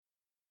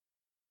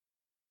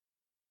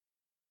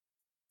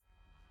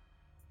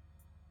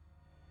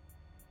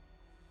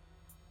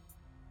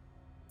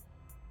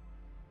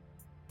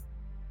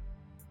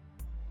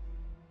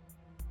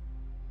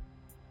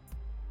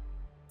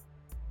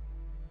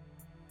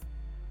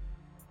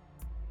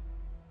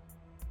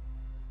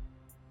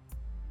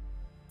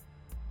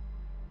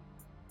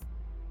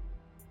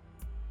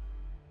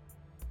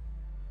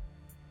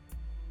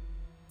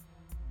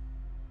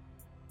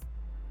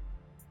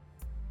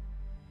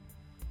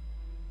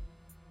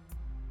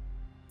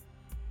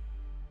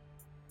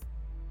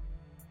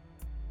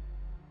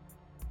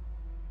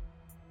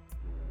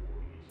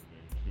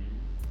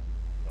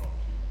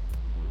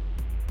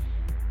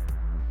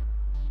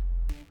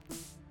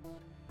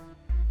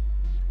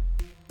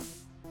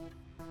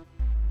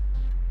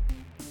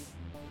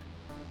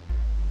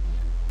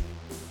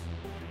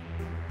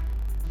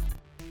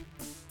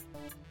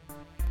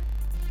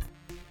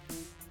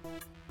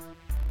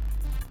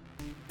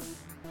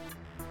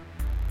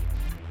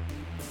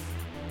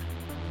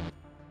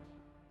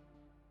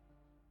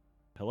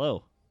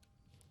Hello.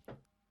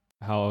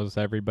 How's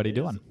everybody It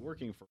doing? is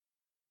working for.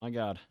 My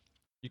God.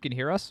 You can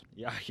hear us?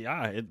 Yeah.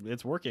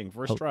 It's working.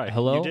 First try.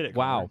 Hello? You did it.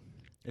 Wow. Connor.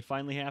 It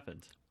finally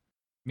happened.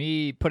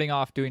 Me putting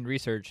off doing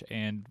research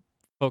and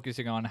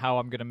focusing on how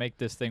I'm going to make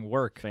this thing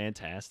work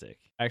Fantastic.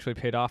 actually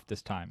paid off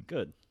this time.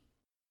 Good.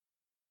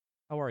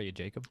 How are you,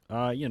 Jacob?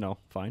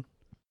 Fine.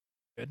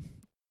 Good.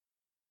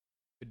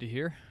 Good to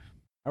hear.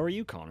 How are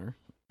you, Connor?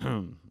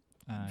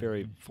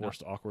 Very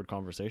forced, awkward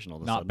conversation all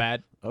of a Not sudden.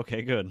 bad.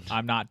 Okay, good.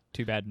 I'm not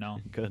too bad, no.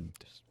 Good.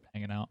 Just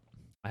hanging out.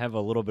 I have a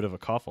little bit of a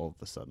cough all of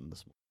a sudden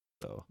this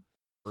morning,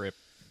 so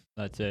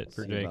That's it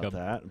for see Jacob.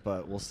 about that,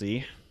 but we'll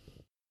see.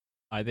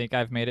 I think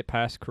I've made it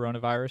past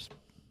coronavirus.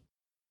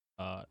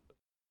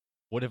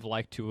 Would have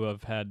liked to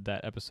have had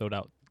that episode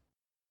out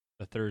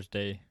the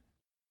Thursday.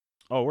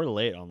 Oh, we're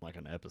late on like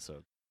an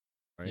episode.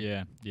 Right?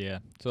 Yeah.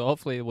 So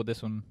hopefully with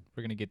this one,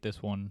 we're going to get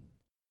this one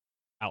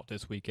out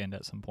this weekend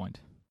at some point.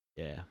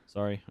 Yeah.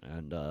 Sorry.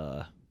 And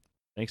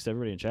thanks to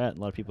everybody in chat. A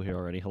lot of people here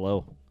already.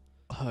 Hello.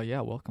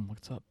 Yeah, welcome.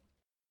 What's up?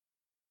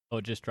 Oh,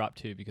 it just dropped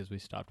too because we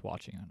stopped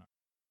watching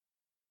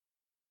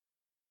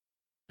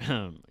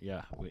on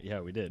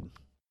we did.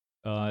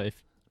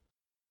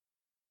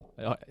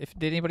 if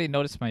did anybody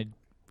notice my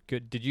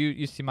good? Did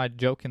you see my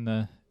joke in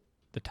the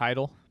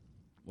title?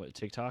 What,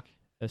 TikTok?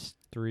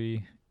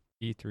 S3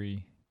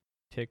 E3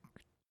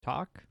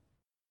 TikTok.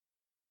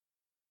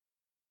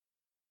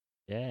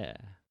 Yeah.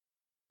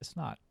 It's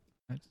not.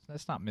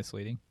 That's not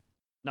misleading.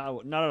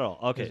 No, not at all.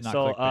 Okay, It's not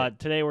so clickbait.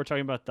 today we're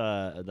talking about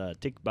the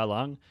Tik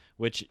Balang,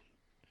 which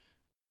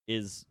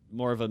is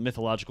more of a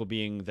mythological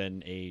being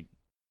than an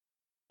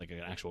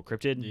actual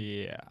cryptid.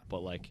 Yeah.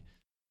 But like,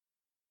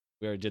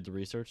 we already did the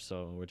research,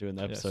 so we're doing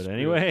the Yeah, episode screw it.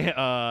 anyway.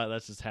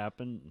 That's just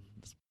happened.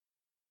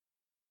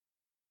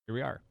 Here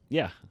we are.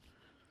 Yeah.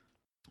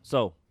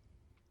 So,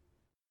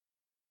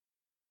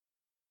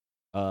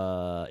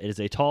 it is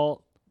a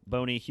tall,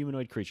 bony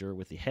humanoid creature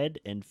with the head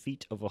and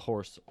feet of a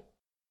horse.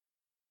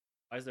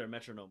 Why is there a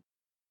metronome?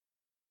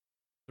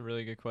 It's a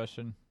really good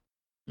question.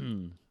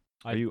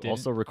 Are you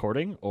also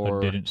recording, or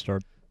I didn't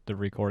start the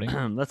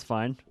recording. That's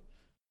fine.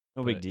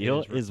 No big But it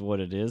deal. is Is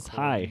what it is.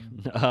 Hi.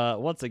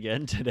 Once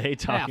again today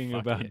talking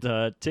fuck about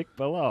it. Tik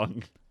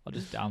Balang. I'll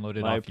just download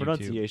it My off YouTube.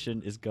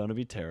 pronunciation is gonna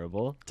be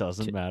terrible.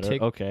 Doesn't matter.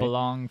 Tik Okay.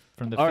 belong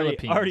from the Already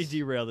Philippines.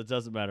 derailed. It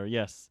doesn't matter.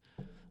 Yes.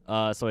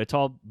 So a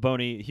tall,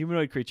 bony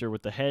humanoid creature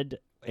with the head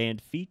and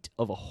feet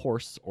of a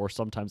horse, or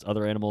sometimes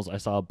other animals. I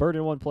saw a bird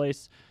in one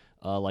place,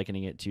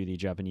 likening it to the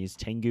Japanese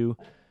tengu.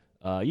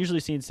 Usually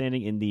seen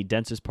standing in the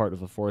densest part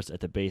of a forest at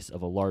the base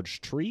of a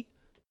large tree,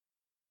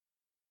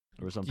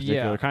 or some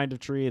particular Yeah. kind of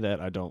tree that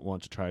I don't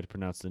want to try to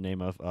pronounce the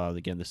name of.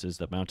 Again, this is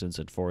the mountains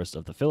and forests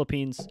of the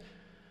Philippines.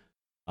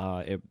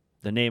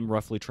 The name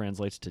roughly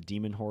translates to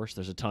demon horse.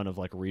 There's a ton of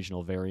like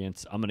regional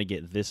variants. I'm gonna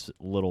get this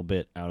little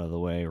bit out of the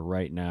way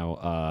right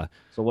now.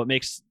 So what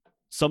makes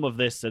some of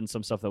this and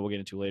some stuff that we'll get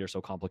into later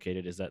so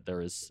complicated is that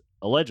there is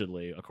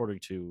allegedly, according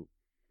to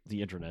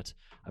the internet,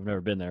 I've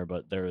never been there,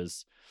 but there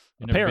is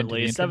You've never been to apparently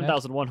the internet?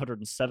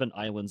 7,107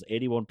 islands,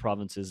 81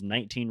 provinces,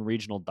 19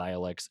 regional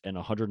dialects, and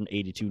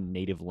 182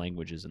 native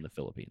languages in the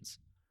Philippines.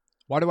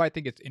 Why do I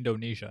think it's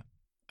Indonesia?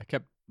 I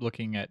kept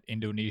looking at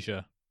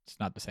Indonesia. It's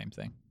not the same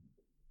thing.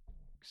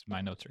 'Cause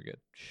my notes are good.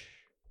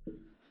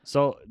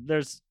 So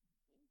there's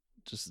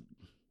just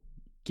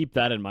keep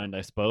that in mind,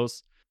 I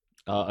suppose.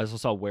 I also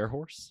saw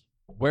werehorse.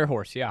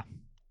 Werehorse, yeah.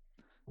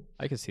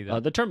 I can see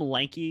that. The term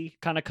lanky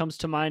kind of comes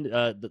to mind.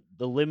 The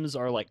limbs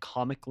are like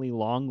comically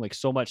long, like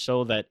so much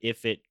so that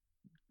if it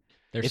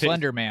They're if it-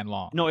 Slender Man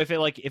long.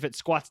 if it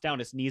squats down,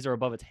 its knees are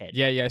above its head.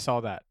 Yeah, I saw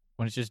that.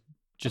 When it's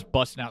just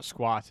busting out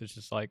squats, it's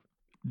just like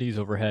knees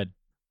overhead.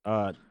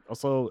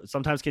 Also,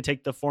 sometimes can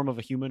take the form of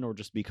a human or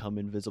just become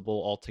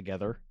invisible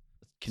altogether,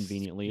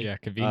 conveniently. Yeah,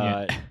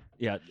 convenient.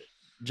 Yeah.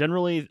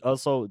 Generally,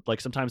 also like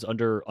sometimes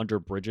under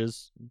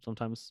bridges,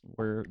 sometimes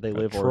where they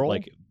live, or troll?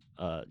 like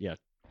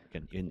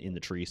in the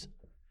trees,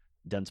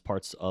 dense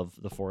parts of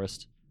the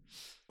forest.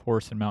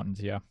 Horse and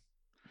mountains, yeah.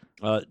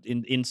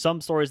 In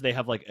some stories, they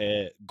have like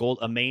a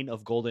mane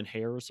of golden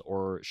hairs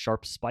or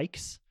sharp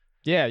spikes.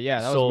 Yeah,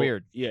 that was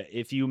weird. Yeah,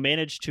 if you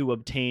manage to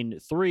obtain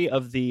 3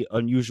 of the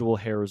unusual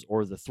hairs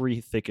or the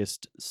 3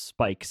 thickest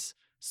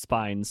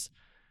spines,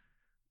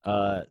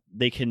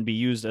 they can be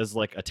used as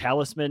like a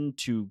talisman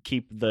to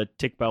keep the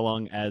Tik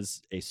Balang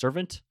as a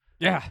servant.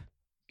 Yeah.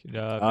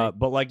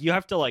 But like you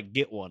have to like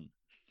get one,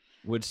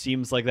 which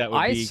seems like that would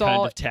I be saw-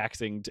 kind of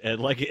taxing.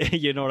 Like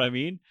you know what I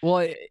mean?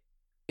 Well,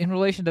 in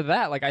relation to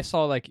that, like I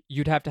saw like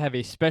you'd have to have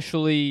a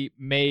specially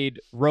made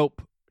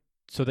rope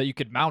so that you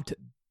could mount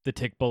the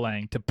Tik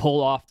Balang to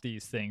pull off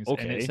these things. And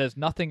Okay. it says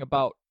nothing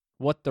about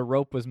what the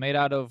rope was made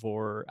out of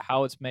or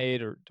how it's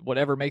made or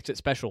whatever makes it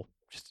special.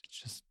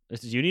 Just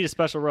You need a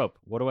special rope.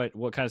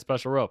 What kind of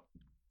special rope?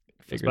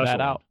 figure special that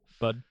one. out,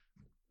 bud.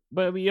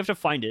 But I mean, you have to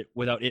find it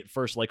without it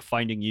first like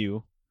finding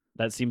you.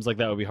 That seems like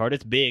that would be hard.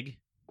 It's big.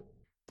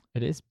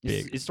 It is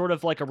big. It's sort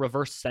of like a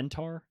reverse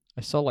centaur.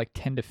 I saw like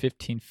 10 to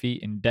 15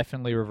 feet and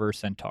definitely reverse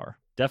centaur.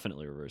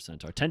 Definitely reverse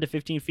centaur. 10 to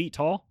 15 feet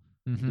tall.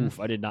 Mhm. Oof,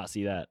 I did not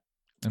see that.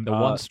 And the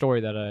one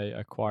story that I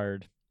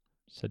acquired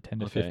said 10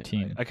 to Okay.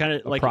 15, I kind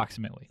of like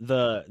approximately.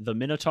 the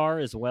Minotaur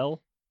as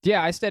well.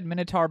 Yeah, I said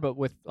Minotaur, but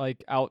with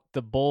like out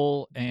the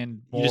bull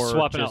and more You just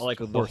swapping out just like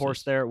the horses.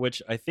 horse there,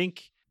 which I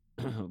think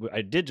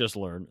I did just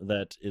learn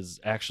that is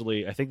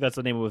actually, I think that's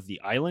the name of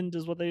the island,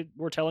 is what they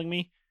were telling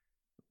me.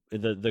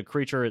 The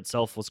creature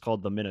itself was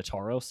called the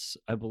Minotauros,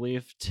 I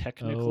believe,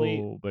 technically.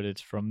 Oh, but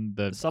it's from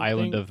the Something,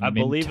 island of I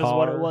believe is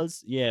what it Mintar?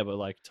 was. Yeah, but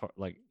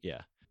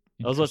yeah.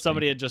 That was what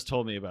somebody had just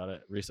told me about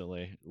it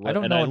recently. I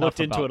don't and know I enough looked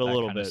into about it a that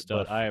little kind of bit,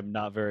 stuff. but I am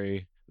not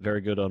very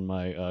good on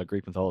my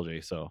Greek mythology.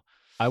 So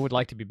I would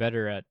like to be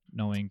better at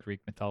knowing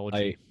Greek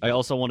mythology. I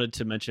also wanted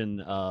to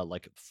mention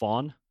like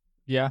Fawn,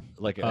 Yeah,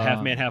 like a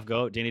half man, half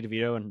goat, Danny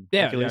DeVito and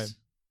yeah, Hercules.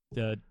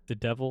 the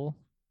devil,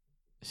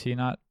 is he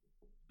not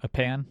a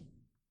Pan?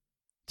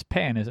 It's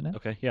Pan, isn't it?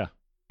 Okay, yeah.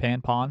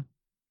 Pan.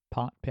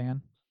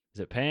 Pan. Is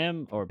it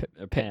Pam or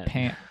Pan?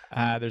 Pan.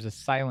 There's a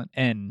silent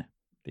N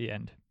at the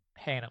end.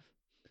 Panum.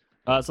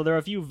 So there are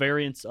a few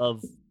variants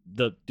of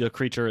the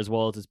creature as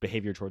well as its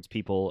behavior towards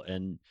people,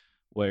 and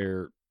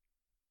where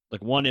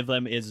like one of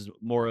them is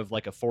more of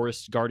like a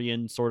forest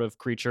guardian sort of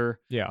creature,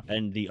 Yeah,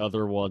 and the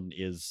other one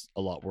is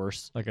a lot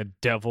worse, like a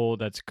devil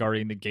that's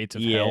guarding the gates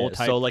of hell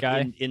type so like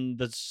guy. in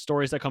the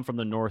stories that come from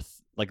the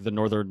north, like the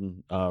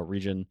northern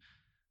region,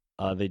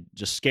 they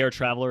just scare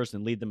travelers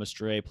and lead them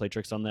astray, play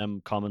tricks on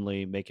them,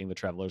 commonly making the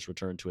travelers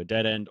return to a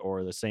dead end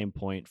or the same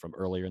point from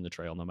earlier in the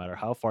trail, no matter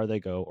how far they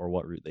go or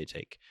what route they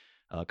take.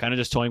 Kind of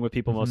just toying with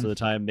people most of the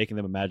time, making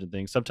them imagine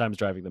things, sometimes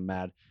driving them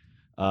mad.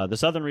 The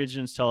southern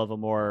regions tell of a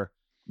more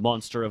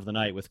monster of the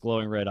night with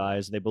glowing red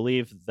eyes. They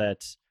believe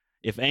that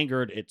if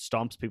angered, it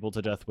stomps people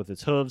to death with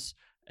its hooves,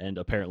 and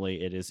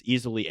apparently it is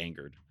easily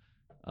angered.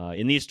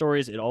 In these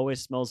stories, it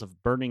always smells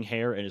of burning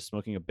hair and is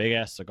smoking a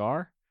big-ass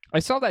cigar. I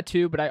saw that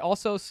too, but I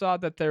also saw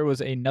that there was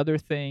another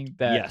thing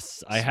that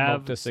yes, I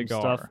have a some cigar.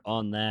 stuff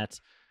on that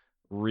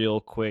real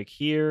quick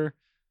here.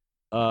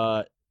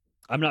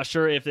 I'm not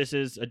sure if this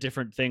is a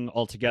different thing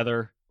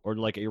altogether or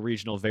like a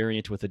regional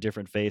variant with a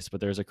different face, but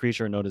there's a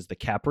creature known as the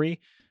Capri,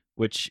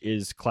 which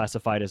is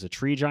classified as a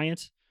tree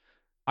giant.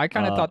 I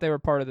kind of thought they were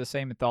part of the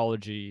same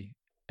mythology,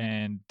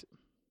 and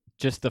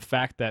just the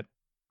fact that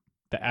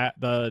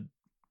the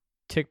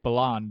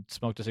Tikbalan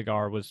smoked a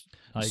cigar was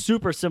like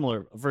super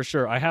similar for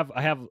sure. I have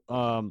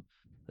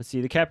let's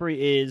see, the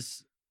Capri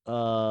is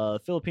a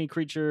Philippine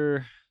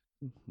creature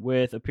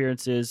with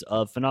appearances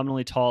of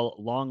phenomenally tall,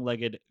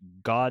 long-legged,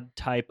 god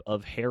type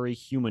of hairy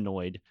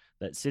humanoid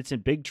that sits in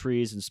big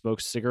trees and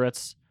smokes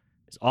cigarettes.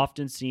 It's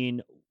often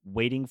seen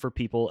waiting for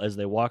people as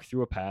they walk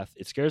through a path.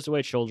 It scares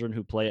away children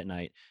who play at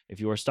night. If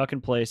you are stuck in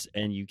place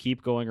and you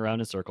keep going around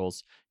in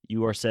circles,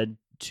 you are said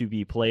to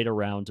be played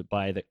around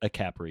by a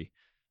Capri.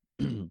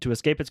 To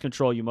escape its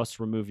control, you must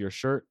remove your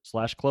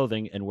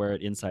shirt/clothing and wear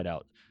it inside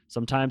out.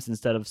 Sometimes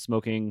instead of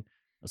smoking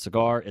a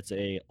cigar, it's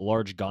a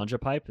large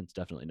ganja pipe. It's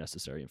definitely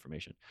necessary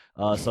information.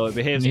 So it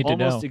behaves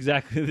almost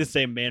exactly the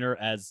same manner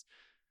as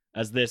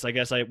this. I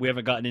guess we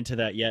haven't gotten into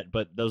that yet,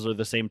 but those are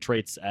the same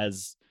traits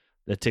as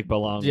the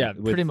Tikbalan. Yeah,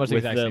 pretty much the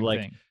exact same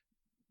thing.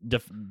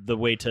 The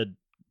way to,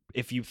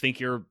 if you think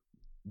you're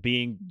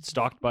being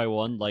stalked by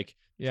one, like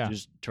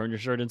just turn your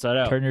shirt inside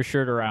out. Turn your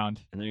shirt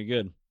around. And then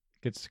you're good.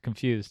 Gets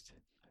confused.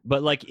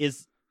 But like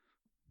it's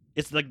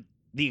like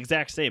the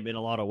exact same in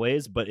a lot of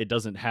ways, but it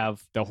doesn't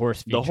have the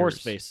horse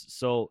face.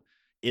 So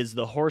is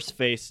the horse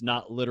face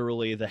not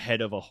literally the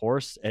head of a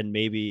horse, and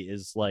maybe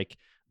is like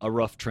a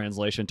rough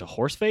translation to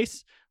horse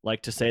face,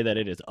 like to say that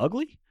it is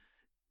ugly?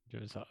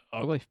 It's an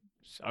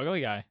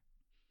ugly guy.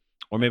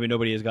 Or maybe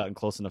nobody has gotten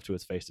close enough to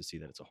its face to see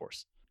that it's a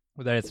horse.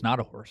 Or that it's not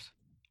a horse.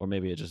 Or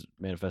maybe it just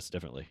manifests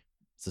differently.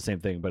 It's the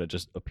same thing, but it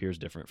just appears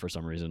different for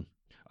some reason.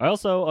 I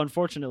also,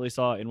 unfortunately,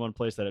 saw in one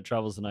place that it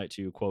travels the night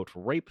to, quote,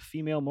 rape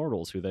female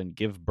mortals who then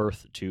give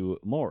birth to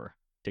more.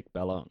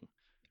 Tikbalan.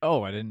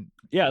 Oh, I didn't.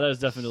 Yeah, that is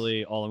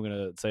definitely all I'm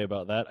going to say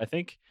about that, I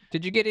think.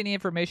 Did you get any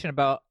information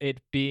about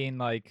it being,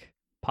 like,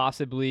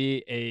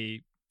 possibly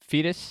a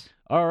fetus?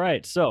 All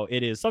right, so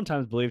it is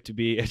sometimes believed to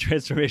be a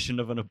transformation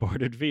of an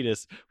aborted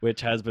fetus,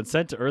 which has been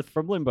sent to Earth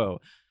from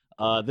limbo.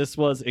 This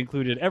was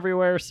included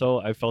everywhere,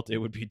 so I felt it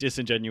would be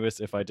disingenuous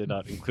if I did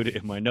not include it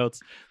in my notes.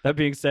 That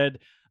being said,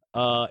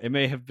 it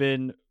may have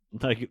been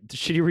like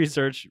shitty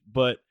research,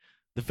 but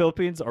the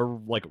Philippines are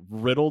like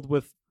riddled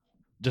with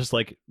just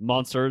like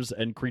monsters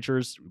and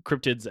creatures,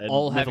 cryptids and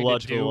all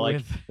mythological.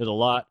 There's a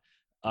lot.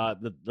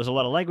 There's a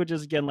lot of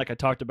languages again, like I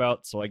talked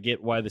about, so I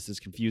get why this is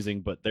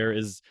confusing. But there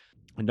is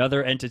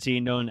another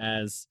entity known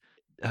as,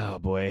 oh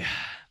boy,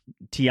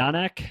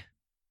 Tianak.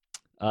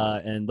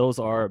 And those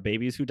are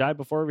babies who died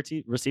before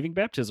receiving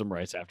baptism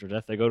rites. After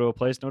death, they go to a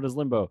place known as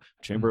Limbo,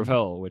 Chamber of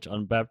Hell, which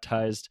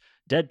unbaptized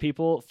dead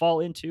people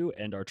fall into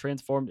and are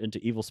transformed into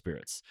evil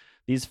spirits.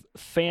 These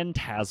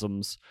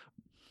phantasms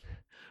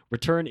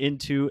return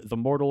into the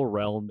mortal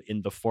realm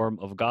in the form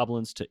of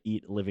goblins to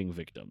eat living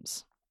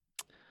victims.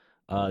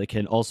 They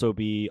can also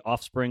be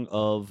offspring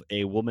of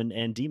a woman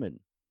and demon.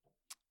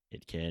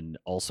 It can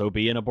also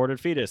be an aborted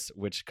fetus,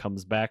 which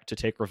comes back to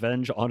take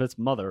revenge on its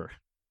mother.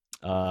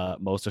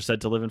 Most are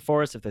said to live in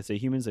forests. If they say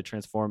humans, they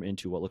transform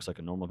into what looks like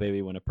a normal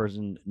baby. When a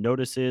person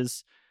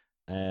notices,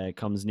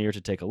 comes near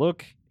to take a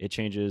look, it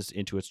changes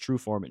into its true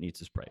form and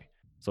eats its prey.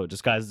 So it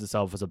disguises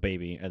itself as a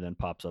baby and then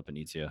pops up and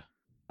eats you.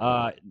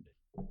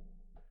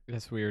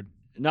 That's weird.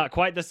 Not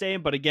quite the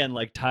same, but again,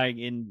 like tying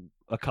in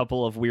a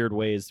couple of weird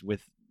ways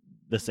with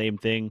the same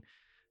thing.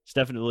 It's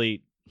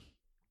definitely,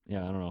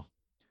 yeah, I don't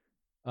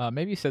know.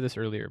 Maybe you said this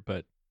earlier,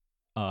 but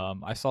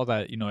I saw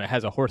that it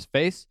has a horse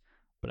face,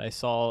 but I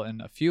saw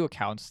in a few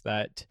accounts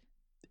that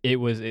it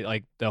was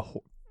like the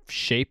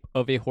shape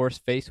of a horse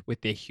face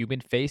with a human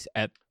face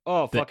at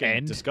Oh, the fucking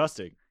end.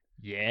 disgusting.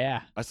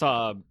 Yeah. I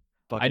saw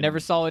I never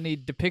saw any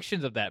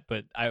depictions of that,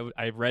 but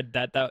I read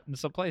that in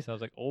some place. I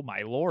was like, oh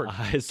my lord.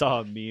 I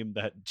saw a meme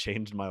that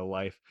changed my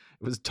life.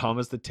 It was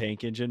Thomas the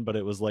Tank Engine, but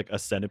it was like a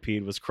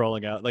centipede was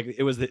crawling out. Like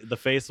it was the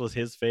face was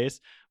his face,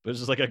 but it was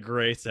just like a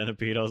gray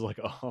centipede. I was like,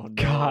 oh no.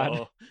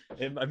 God.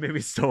 It made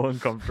me so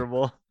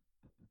uncomfortable.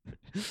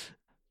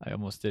 I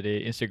almost did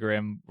a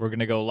Instagram. We're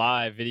gonna go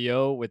live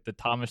video with the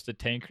Thomas the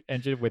Tank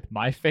Engine with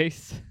my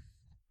face.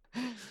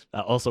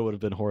 That also would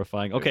have been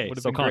horrifying. Okay, Would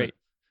have so been Connor, great.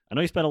 I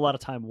know you spent a lot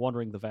of time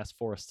wandering the vast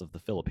forests of the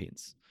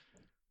Philippines.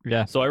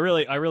 Yeah. So I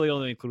really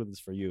only included this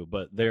for you,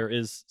 but there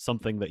is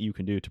something that you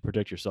can do to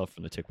protect yourself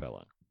from the tick bite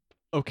lung.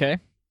 Okay.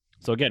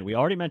 So again, we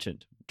already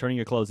mentioned turning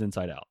your clothes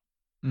inside out.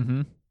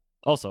 Mm-hmm.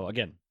 Also,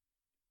 again,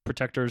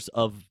 protectors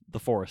of the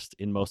forest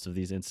in most of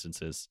these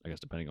instances, I guess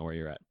depending on where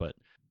you're at, but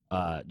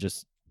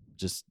just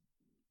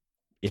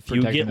if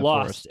you Protecting get the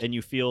lost forest. and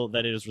you feel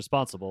that it is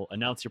responsible,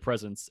 announce your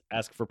presence,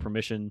 ask for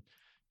permission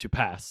to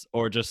pass,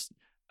 or just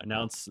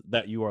announce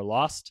that you are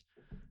lost,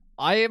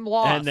 I am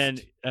lost.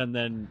 and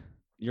then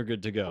you're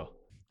good to go.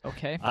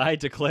 Okay. I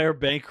declare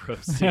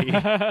bankruptcy.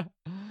 Yeah,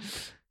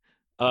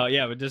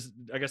 but just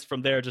I guess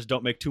from there, just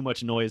don't make too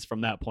much noise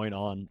from that point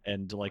on,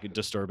 and like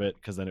disturb it,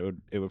 because then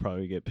it would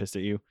probably get pissed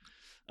at you.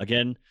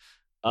 Again,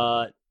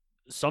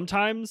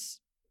 sometimes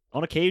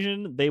on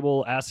occasion they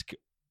will ask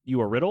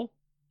you a riddle,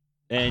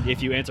 and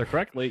if you answer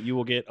correctly, you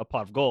will get a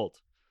pot of gold.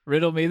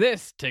 Riddle me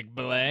this, Tick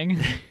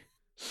Belang.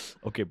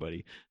 Okay,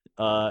 buddy. It's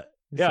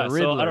Yeah, a so I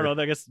don't Riddler.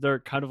 know. I guess they're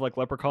kind of like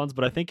leprechauns,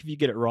 but I think if you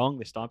get it wrong,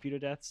 they stomp you to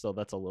death. So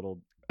that's a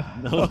little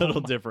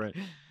different.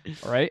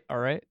 All right.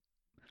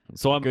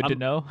 So Good to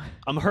know.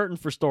 I'm hurting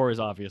for stories,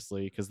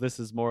 obviously, because this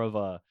is more of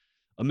a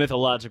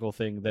mythological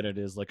thing than it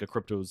is like a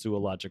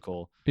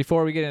cryptozoological.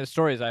 Before we get into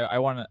stories, I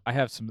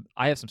have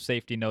some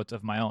safety notes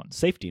of my own.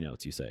 Safety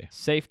notes, you say?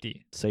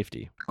 Safety,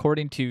 Safety.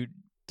 according to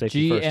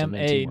Safety first and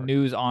then GMA teamwork.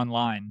 News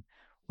Online,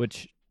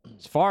 which,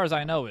 as far as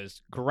I know,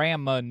 is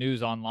Grandma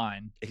News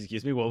Online.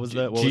 Excuse me, what was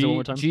that? What was it one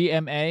more time?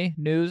 GMA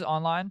News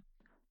Online.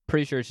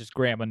 Pretty sure it's just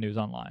Grandma News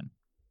Online.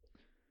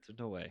 There's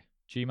no way.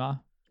 Grandma?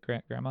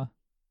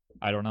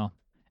 I don't know.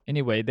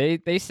 Anyway,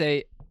 they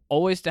say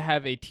always to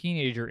have a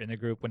teenager in the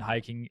group when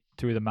hiking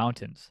through the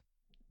mountains.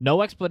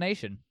 No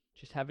explanation.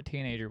 Just have a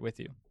teenager with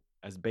you.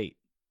 As bait.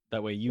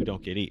 That way you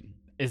don't get eaten.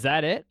 Is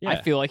that it? I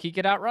Yeah. feel like he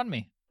could outrun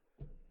me.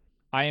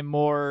 I am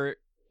more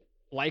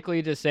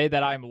likely to say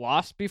that I'm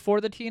lost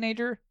before the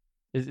teenager.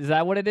 Is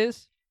that what it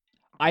is?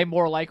 I'm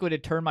more likely to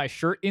turn my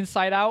shirt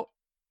inside out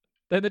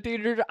than the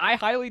teenager. I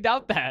highly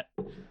doubt that.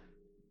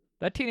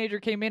 That teenager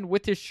came in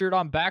with his shirt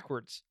on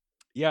backwards.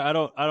 Yeah, I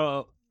don't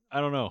know.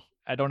 I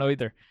don't know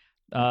either.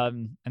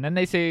 And then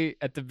they say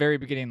at the very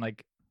beginning,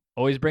 like,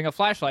 always bring a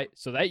flashlight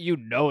so that you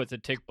know it's a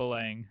tick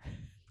belang.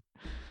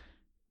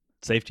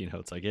 Safety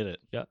notes, I get it.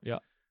 Yeah.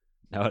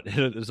 Now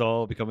it is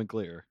all becoming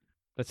clear.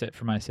 That's it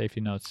for my safety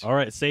notes. All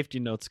right, safety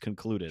notes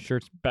concluded.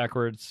 Shirts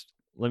backwards.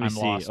 Let me I'm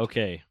see. lost.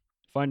 Okay.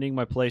 Finding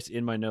my place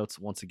in my notes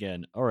once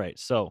again. All right.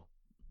 So,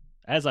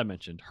 as I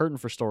mentioned, hurting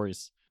for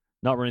stories,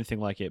 not really anything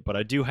like it, but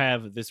I do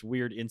have this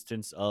weird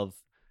instance of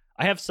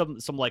I have some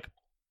like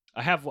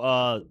I have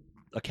a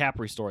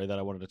Capri story that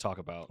I wanted to talk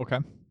about. Okay.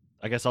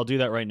 I guess I'll do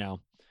that right now.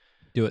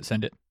 Do it.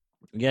 Send it.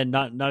 Again,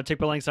 not a tick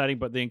belang sighting,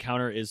 but the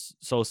encounter is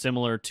so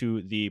similar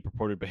to the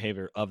purported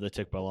behavior of the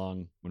tick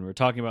belang. When we were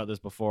talking about this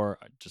before,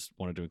 I just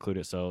wanted to include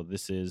it. So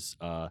this is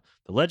The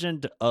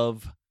Legend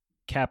of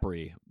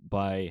Capri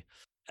by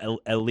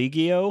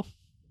Eligio.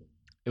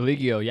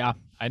 Eligio, yeah.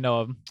 I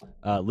know him.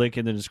 Link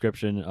in the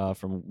description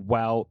from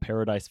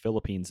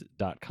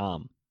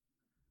wowparadisephilippines.com.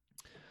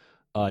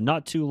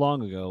 Not too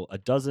long ago, a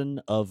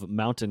dozen of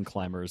mountain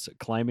climbers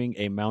climbing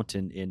a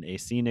mountain in a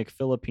scenic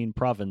Philippine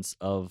province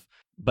of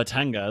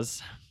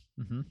Batangas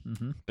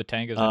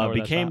Batangas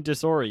became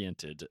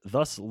disoriented,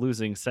 thus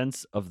losing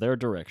sense of their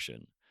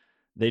direction.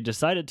 They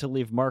decided to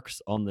leave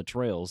marks on the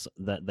trails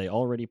that they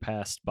already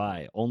passed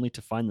by, only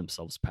to find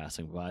themselves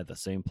passing by the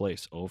same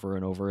place over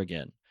and over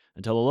again,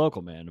 until a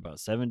local man, about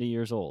 70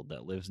 years old,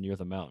 that lives near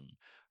the mountain,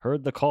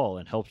 heard the call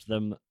and helped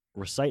them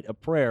recite a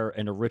prayer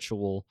and a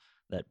ritual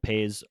that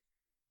pays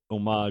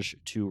homage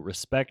to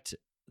respect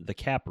the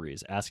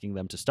Capris, asking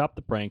them to stop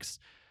the pranks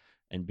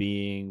and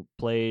being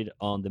played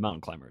on the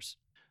mountain climbers.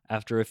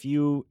 After a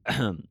few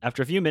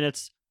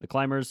minutes, the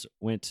climbers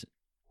went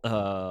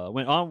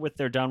on with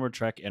their downward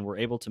trek and were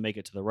able to make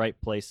it to the right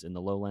place in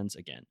the lowlands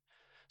again.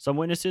 Some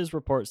witnesses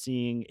report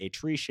seeing a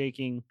tree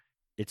shaking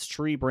its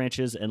tree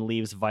branches and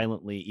leaves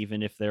violently,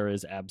 even if there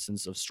is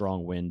absence of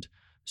strong wind.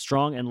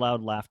 Strong and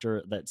loud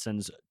laughter that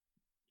sends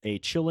a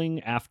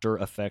chilling after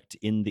effect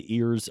in the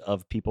ears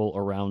of people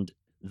around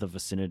the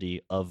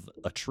vicinity of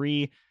a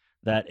tree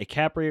that a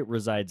Capri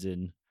resides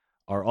in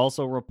are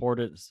also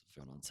reported. This is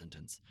a failed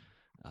sentence.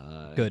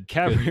 Good.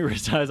 Capri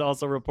resides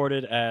also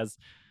reported as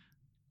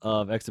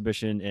of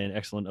exhibition and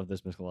excellent of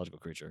this mythological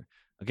creature.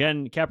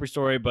 Again, Capri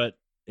story, but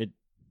it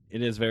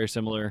is very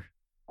similar.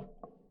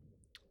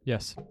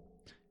 Yes.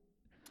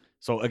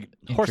 So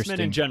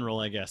horsemen in general,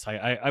 I guess.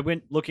 I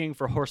went looking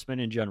for horsemen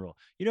in general.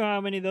 You know how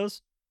many of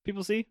those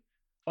people see?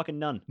 Fucking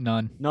none.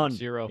 None.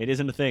 Zero. It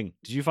isn't a thing.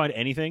 Did you find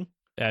anything?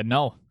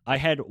 No. I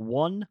had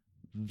one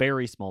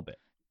very small bit.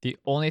 The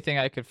only thing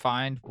I could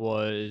find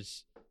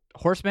was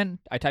horsemen.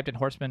 I typed in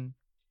horsemen.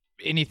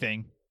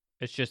 Anything.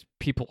 It's just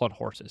people on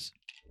horses.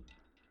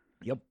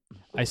 Yep.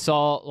 I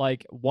saw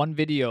like one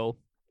video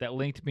that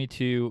linked me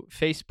to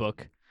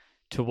Facebook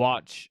to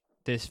watch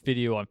this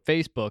video on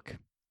Facebook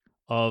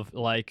of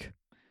like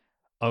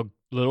a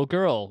little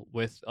girl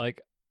with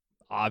like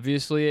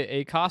obviously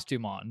a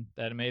costume on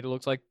that made it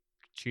look like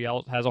she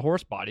has a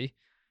horse body,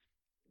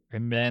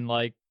 and then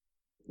like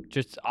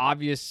just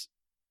obvious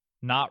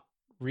not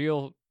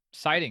real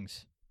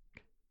sightings.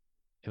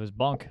 It was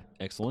bunk.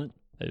 Excellent.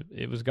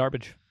 It was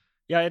garbage.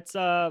 Yeah, it's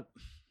I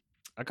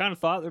kind of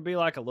thought there'd be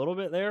like a little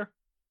bit there.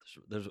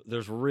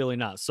 There's really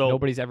not. So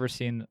nobody's ever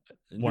seen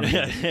one of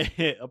those.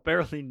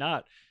 Apparently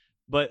not.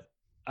 But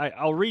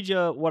I'll read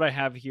you what I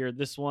have here.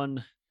 This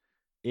one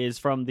is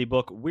from the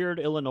book Weird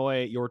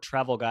Illinois, Your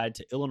Travel Guide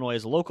to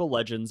Illinois' Local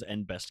Legends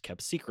and Best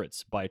Kept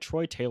Secrets by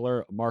Troy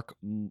Taylor, Mark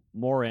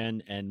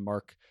Moran, and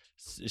Mark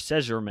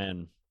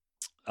Sezerman.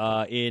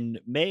 In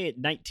May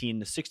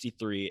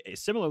 1963, a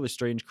similarly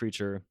strange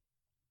creature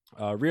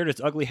reared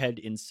its ugly head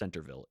in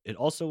Centerville. It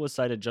also was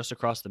sighted just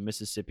across the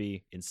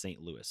Mississippi in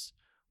St. Louis,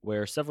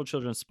 where several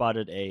children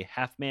spotted a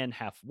half-man,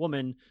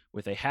 half-woman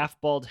with a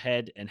half-bald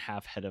head and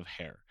half-head of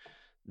hair.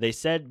 They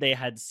said they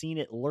had seen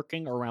it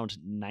lurking around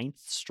 9th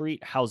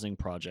Street housing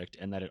project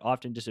and that it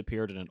often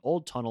disappeared in an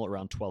old tunnel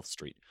around 12th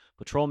Street.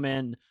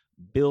 Patrolman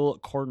Bill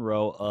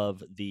Cornrow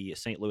of the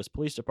St. Louis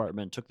Police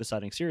Department took the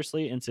sighting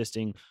seriously,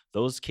 insisting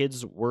those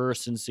kids were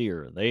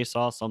sincere. They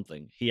saw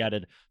something. He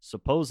added,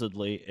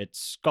 supposedly it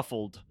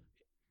scuffled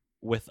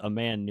with a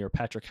man near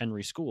Patrick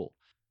Henry School.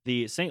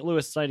 The St.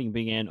 Louis sighting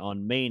began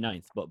on May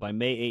 9th, but by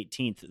May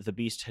 18th, the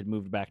beast had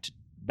moved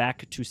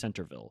back to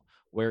Centerville,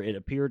 where it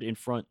appeared in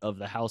front of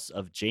the house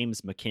of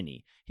James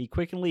McKinney. He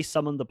quickly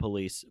summoned the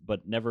police,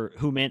 but never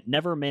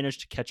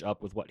managed to catch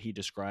up with what he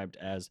described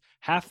as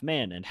half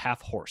man and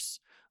half horse.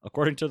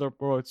 According to the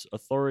reports,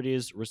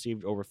 authorities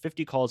received over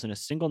 50 calls in a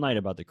single night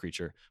about the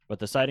creature, but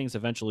the sightings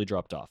eventually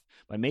dropped off.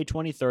 By May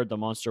 23rd, the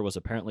monster was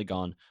apparently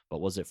gone,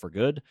 but was it for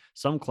good?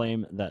 Some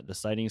claim that the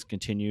sightings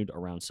continued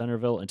around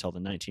Centerville until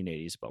the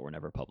 1980s, but were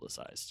never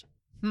publicized.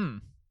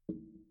 That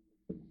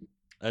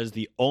is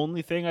the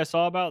only thing I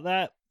saw about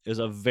that. Is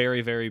a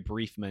very, very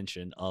brief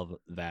mention of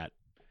that.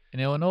 In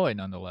Illinois,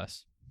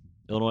 nonetheless.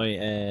 Illinois,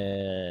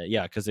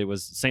 yeah, because it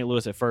was St.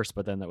 Louis at first,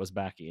 but then that was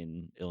back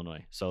in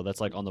Illinois. So that's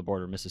like on the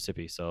border of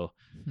Mississippi. So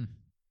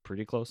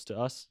pretty close to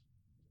us.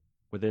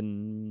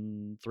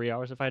 Within 3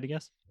 hours, if I had to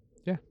guess.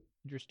 Yeah,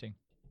 interesting.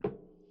 What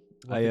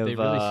I did have they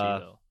really see,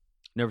 though?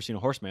 never seen a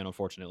horseman,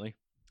 unfortunately.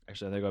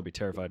 Actually, I think I'd be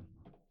terrified.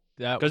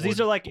 That Because these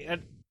would- are like,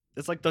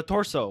 it's like the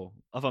torso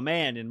of a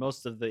man in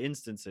most of the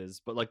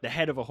instances, but like the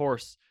head of a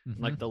horse. Mhm.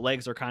 Like the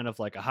legs are kind of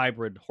like a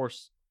hybrid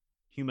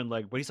horse-human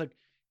leg. But he's like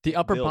the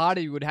upper built.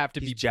 body would have to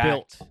He's be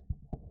jacked. built.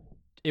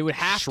 It would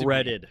have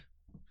shredded. to be.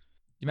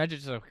 Imagine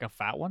just like a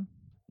fat one.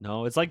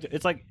 No, it's like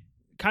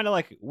kind of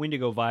like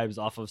Wendigo vibes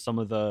off of some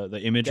of the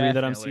imagery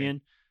that I'm Definitely.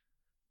 seeing.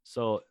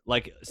 So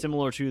like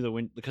similar to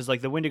the because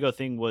like the Wendigo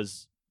thing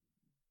was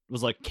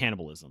like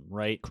cannibalism,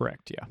 right?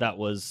 Correct. Yeah. That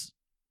was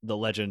the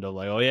legend of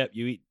like, oh yeah,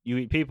 you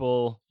eat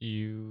people,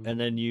 You and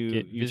then you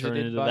get turn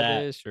visited into by that.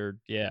 this, or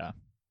yeah.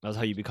 That's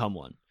how you become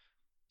one.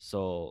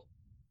 So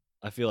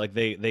I feel like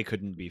they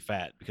couldn't be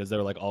fat because they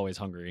were like always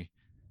hungry,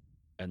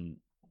 and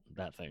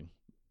that thing.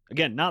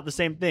 Again, not the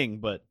same thing,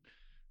 but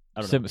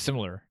I don't know.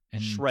 Similar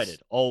and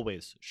Shredded,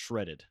 always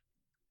shredded.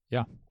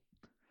 Yeah.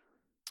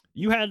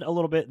 You had a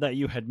little bit that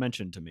you had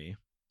mentioned to me.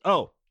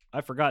 Oh,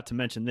 I forgot to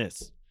mention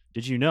this.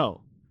 Did you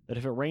know that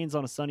if it rains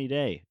on a sunny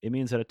day, it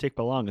means that a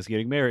Tikbalang is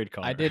getting married,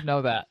 Connor? I did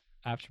know that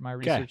after my 'Kay.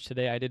 research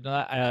today. I did know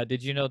that.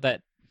 Did you know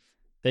that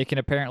they can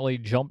apparently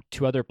jump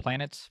to other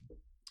planets?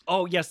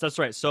 Oh, yes, that's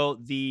right. So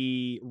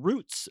the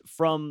roots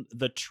from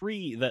the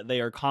tree that they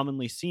are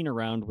commonly seen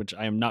around, which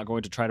I am not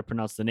going to try to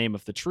pronounce the name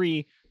of the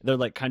tree, they're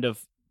like kind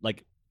of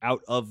like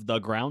out of the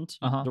ground,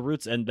 Uh-huh. the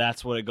roots, and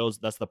that's what it goes.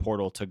 That's the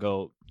portal to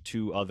go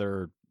to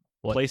other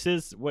What?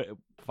 places. What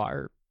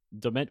Fire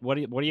what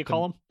do you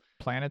call them?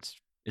 planets?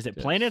 Is it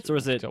planets or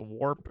is it to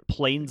warp?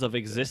 planes of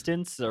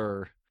existence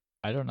or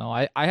I don't know.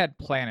 I had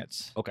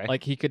planets. Okay.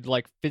 Like he could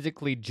like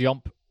physically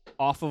jump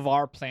off of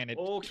our planet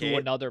to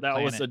another that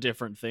planet. was a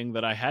different thing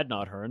that I had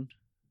not heard.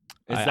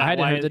 Is I that hadn't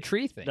why heard the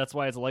tree thing. that's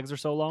why his legs are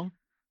so long?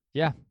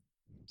 Yeah.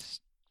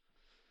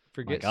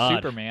 Forget God.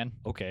 Superman.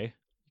 Okay.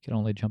 You can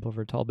only jump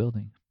over a tall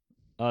building.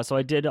 So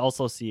I did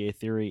also see a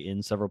theory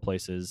in several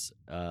places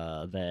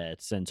that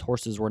since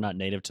horses were not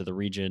native to the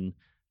region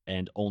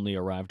and only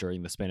arrived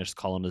during the Spanish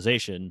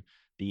colonization,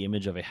 the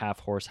image of a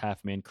half-horse,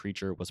 half-man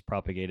creature was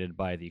propagated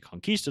by the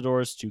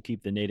conquistadors to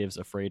keep the natives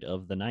afraid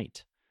of the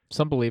night.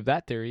 Some believe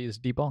that theory is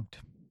debunked.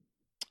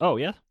 Oh,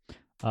 yeah?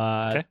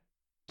 Okay.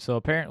 So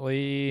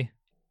apparently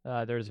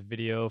there's a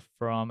video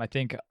from, I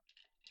think,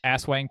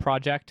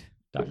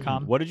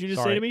 aswangproject.com. What did you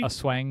just Sorry, say to me? A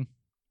Swang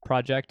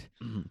Project.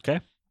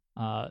 Okay.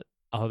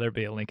 There'll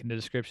be a link in the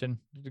description.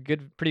 It's a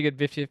pretty good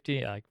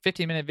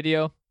 15-minute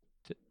video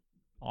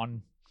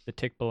on the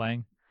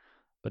Tikbalang.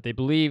 But they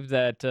believe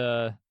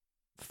that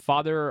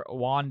Father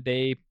Juan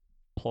de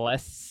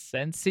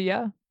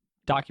Plasencia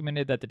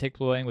documented that the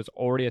Tikbalang was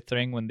already a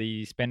thing when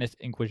the Spanish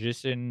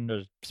Inquisition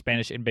or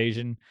Spanish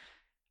invasion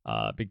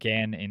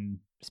began in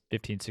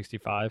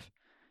 1565.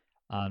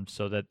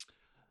 So that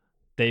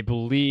they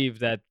believe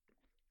that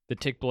the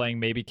Tikbalang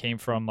maybe came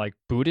from like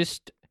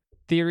Buddhist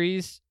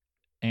theories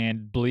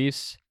and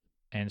beliefs,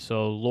 and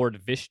so Lord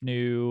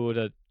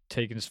Vishnu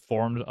taken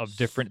forms of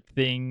different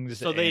things.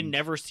 So they had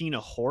never seen a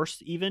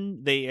horse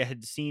even? They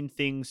had seen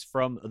things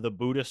from the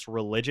Buddhist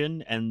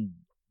religion, and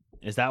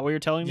is that what you're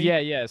telling me?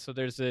 Yeah. So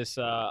there's this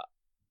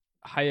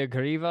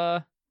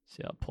Hayagriva.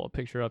 See, I'll pull a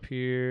picture up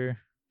here.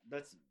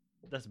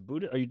 That's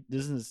Buddha.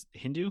 This is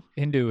Hindu?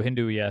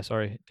 Hindu, yeah,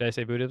 sorry. Did I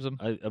say Buddhism?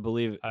 I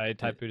believe I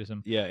typed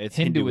Buddhism. Yeah, it's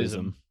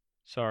Hinduism.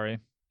 Sorry.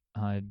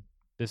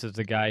 This is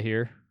the guy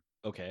here.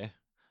 Okay.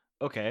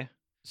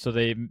 So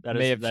they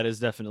that is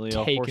definitely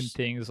a taken horse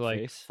things like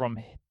face. from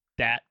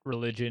that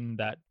religion,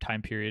 that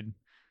time period.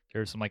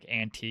 There's some like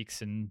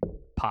antiques and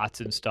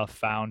pots and stuff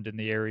found in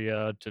the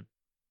area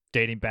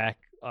dating back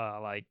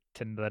like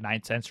to the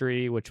 9th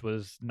century, which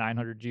was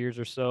 900 years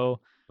or so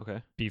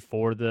Okay.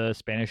 before the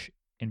Spanish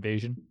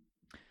invasion.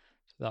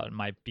 So that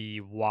might be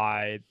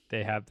why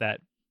they have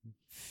that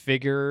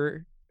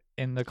figure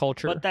in the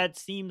culture. But that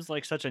seems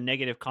like such a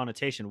negative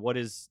connotation.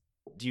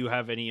 Do you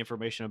have any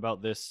information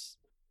about this?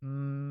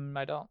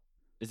 I don't.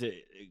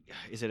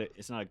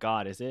 It's not a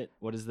god, is it?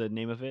 What is the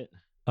name of it?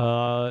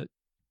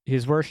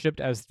 He's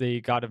worshipped as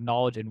the god of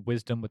knowledge and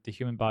wisdom with the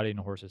human body and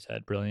a horse's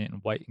head, brilliant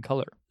and white in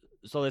color.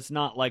 So it's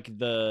not like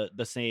the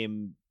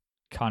same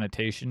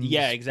connotations.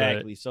 Yeah,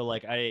 exactly. So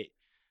like I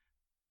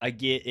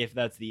get if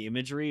that's the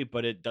imagery,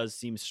 but it does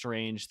seem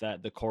strange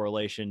that the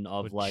correlation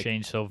of would like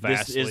change so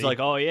vastly. This is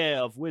like, oh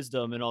yeah, of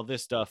wisdom and all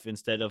this stuff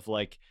instead of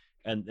like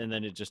and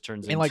then it just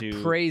turns and into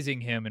like praising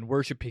him and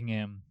worshiping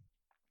him.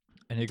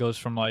 And it goes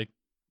from like,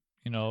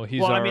 he's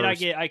well, I mean,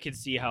 I can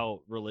see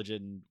how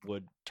religion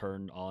would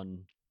turn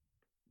on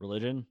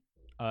religion.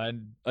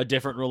 A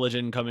different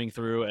religion coming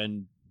through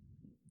and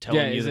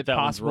telling you that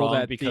one's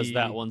wrong because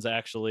that one's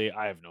actually,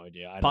 I have no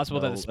idea.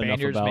 Possible that the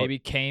Spaniards maybe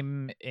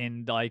came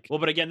in like... Well,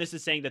 but again, this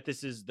is saying that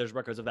there's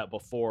records of that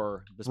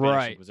before the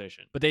Spanish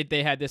Inquisition. But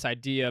they had this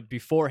idea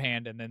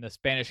beforehand, and then the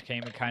Spanish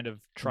came and kind of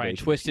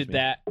twisted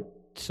that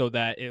so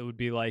that it would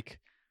be like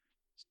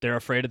they're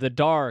afraid of the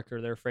dark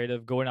or they're afraid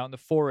of going out in the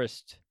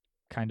forest,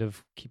 kind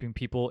of keeping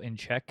people in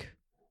check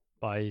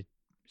by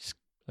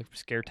like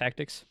scare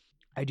tactics.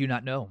 I do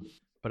not know.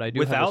 But I do.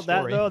 Without have a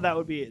story. that though,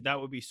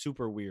 that would be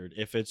super weird.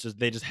 If it's just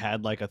they just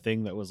had like a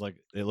thing that was like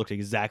it looked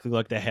exactly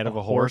like the head of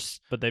a horse,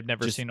 but they've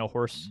never seen a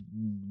horse.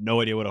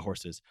 No idea what a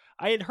horse is.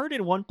 I had heard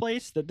in one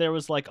place that there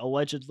was like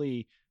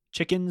allegedly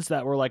chickens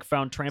that were like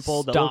found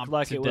trampled that looked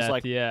like it was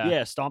like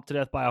stomped to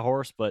death by a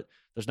horse, but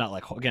there's not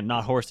like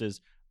not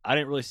horses. I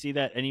didn't really see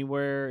that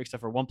anywhere except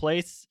for one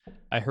place.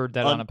 I heard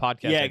that on a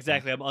podcast. Yeah,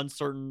 exactly. I'm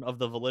uncertain of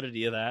the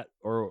validity of that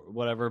or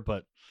whatever,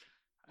 but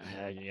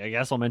I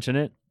guess I'll mention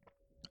it.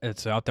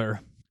 It's out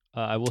there.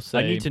 I will say...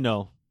 I need to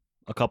know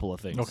a couple of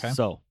things. Okay.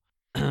 So,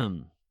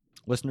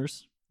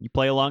 listeners, you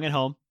play along at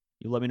home.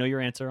 You let me know your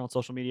answer on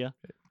social media.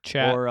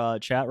 Chat. Or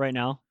chat right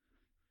now.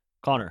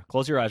 Connor,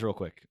 close your eyes real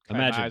quick. Okay,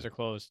 Imagine. my eyes are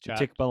closed. Chat.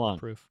 Tikbalang.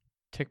 Proof.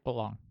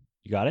 Tikbalang.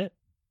 You got it?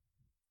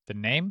 The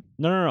name?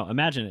 No.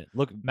 Imagine it.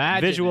 Look,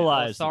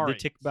 visualize the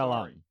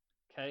Tikbalang.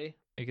 Okay.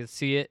 You can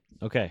see it.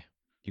 Okay.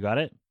 You got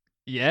it?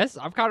 Yes.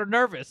 I'm kind of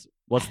nervous.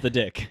 What's the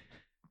dick?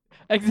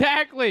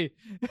 Exactly.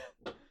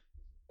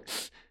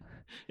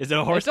 Is it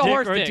a horse dick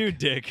or a dude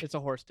dick? It's a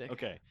horse dick.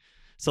 Okay.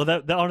 So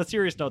that on a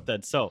serious note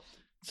then. So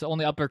it's the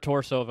only upper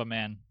torso of a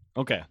man.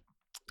 Okay.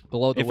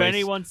 Below the waist. If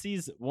anyone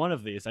sees one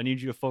of these, I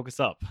need you to focus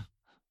up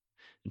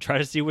and try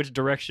to see which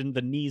direction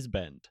the knees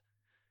bend.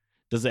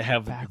 Does it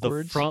have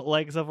the front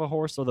legs of a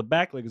horse or the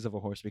back legs of a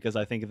horse? Because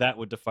I think that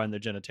would define their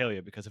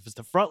genitalia. Because if it's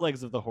the front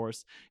legs of the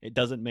horse, it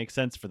doesn't make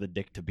sense for the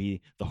dick to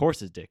be the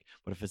horse's dick.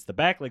 But if it's the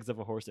back legs of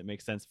a horse, it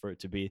makes sense for it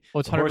to be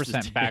it's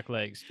 100% back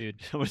legs,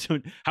 dude.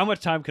 How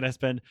much time can I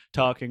spend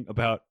talking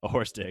about a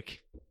horse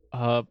dick?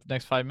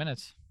 Next 5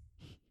 minutes.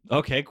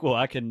 Okay, cool.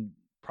 I can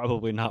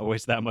probably not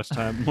waste that much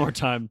time, more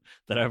time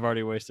that I've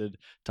already wasted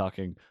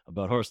talking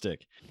about horse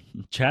dick.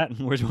 Chat,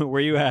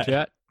 where you at?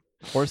 Chat,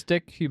 horse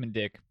dick, human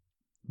dick.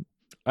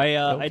 I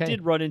Okay.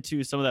 did run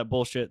into some of that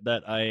bullshit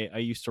that I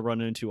used to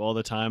run into all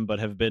the time, but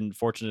have been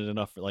fortunate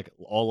enough for like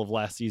all of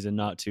last season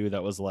not to.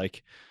 That was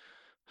like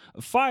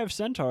 5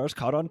 centaurs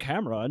caught on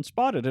camera and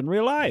spotted in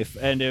real life,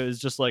 and it was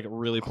just like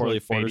really poorly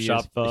Clickbaity as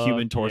photoshopped fuck,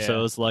 human yeah.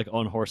 torsos like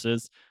on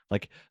horses.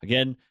 Like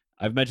again,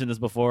 I've mentioned this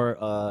before.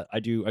 I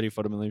do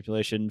photo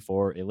manipulation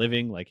for a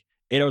living. Like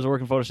 8 hours of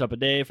work in Photoshop a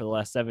day for the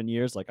last 7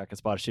 years. Like I can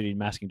spot a shitty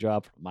masking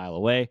job from a mile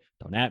away.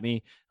 Don't at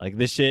me. Like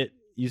this shit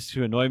used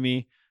to annoy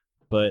me,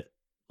 but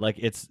like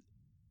it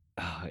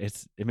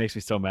makes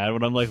me so mad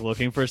when I'm like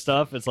looking for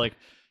stuff. It's like,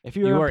 if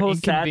You you're are gonna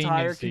post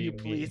satire, can you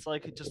inconveniencing me. please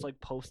like just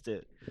like post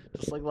it?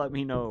 Just like let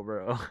me know,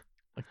 bro.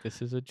 Like,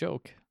 this is a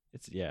joke.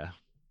 It's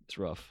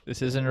rough.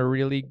 This isn't a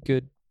really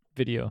good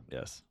video.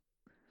 Yes.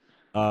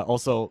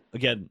 Also,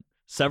 again,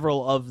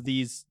 several of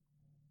these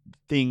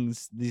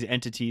things, these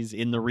entities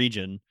in the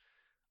region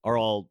they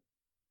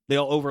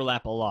all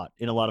overlap a lot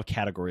in a lot of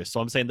categories.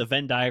 So I'm saying the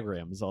Venn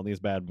diagrams on these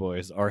bad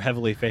boys are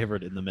heavily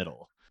favored in the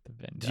middle. The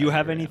Venn Do you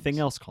have diagrams. anything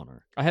else,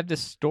 Connor? I have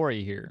this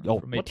story here Oh,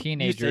 from a what? You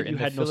teenager said in you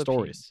the had no Philippines.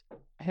 stories.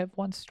 I have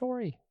one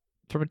story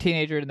from a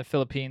teenager in the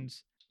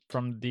Philippines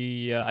from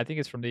the I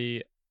think it's from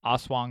the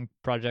Aswang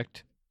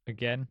project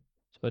again.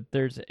 But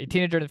there's a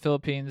teenager in the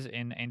Philippines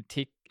in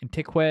Antique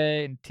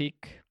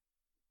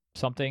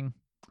something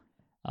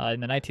in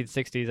the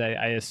 1960s.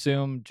 I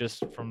assume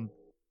just from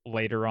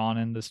later on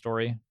in the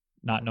story,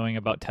 not knowing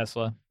about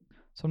Tesla,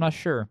 so I'm not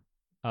sure.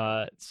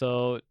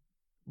 So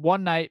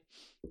one night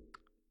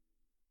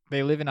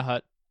they live in a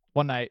hut.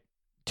 One night,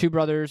 2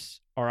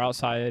 brothers are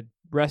outside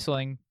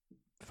wrestling,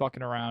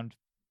 fucking around.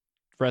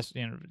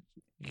 You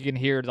can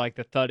hear like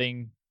the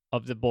thudding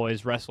of the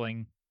boys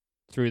wrestling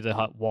through the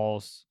hut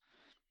walls.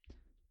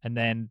 And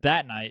then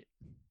that night,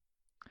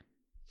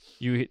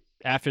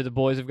 after the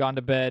boys have gone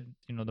to bed,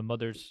 the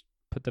mothers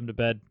put them to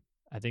bed.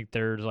 I think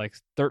there's like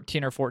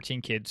 13 or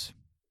 14 kids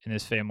in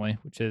this family,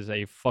 which is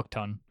a fuck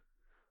ton.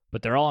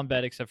 But they're all in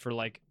bed except for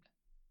like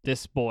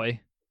this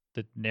boy,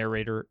 the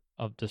narrator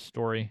of the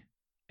story,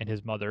 and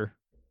his mother.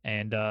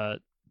 And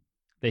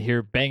they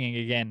hear banging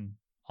again,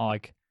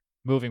 like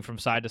moving from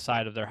side to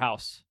side of their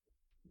house.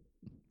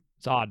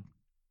 It's odd.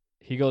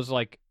 He goes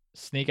like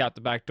sneak out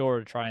the back door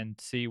to try and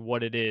see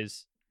what it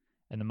is.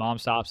 And the mom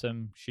stops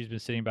him. She's been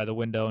sitting by the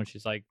window and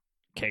she's like,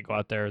 can't go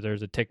out there.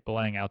 There's a tick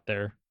belang out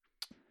there.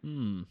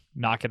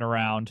 Knocking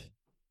around,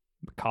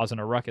 causing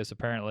a ruckus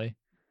apparently.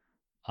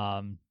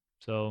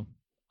 So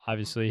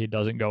obviously he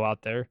doesn't go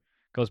out there.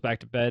 Goes back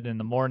to bed in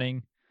the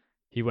morning.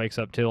 He wakes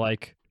up to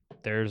like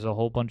there's a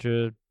whole bunch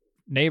of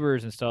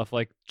neighbors and stuff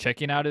like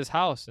checking out his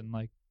house and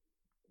like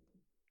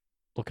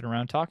looking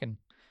around talking.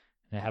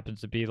 And it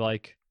happens to be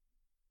like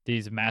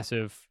these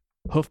massive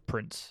hoof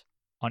prints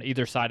on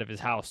either side of his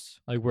house,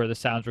 like where the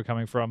sounds were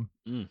coming from.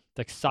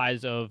 The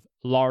size of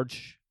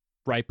large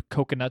ripe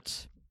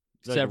coconuts,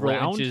 several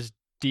inches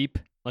deep.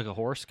 Like a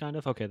horse, kind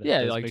of? Okay. That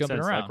Yeah, does like make jumping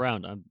sense. around. Like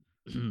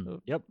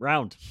round. Yep,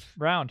 round.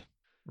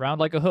 Round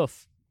like a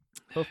hoof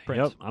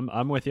print. Yep,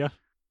 I'm with you.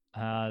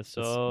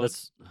 So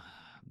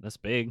that's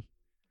big.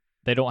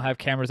 They don't have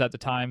cameras at the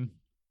time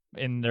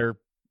in their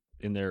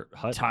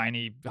hut.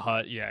 tiny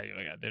hut. Yeah.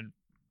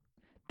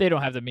 They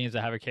don't have the means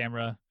to have a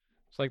camera.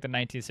 It's like the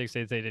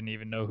 1960s. They didn't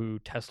even know who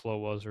Tesla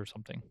was or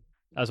something.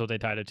 That's what they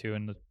tied it to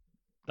in the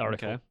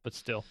article. Okay. But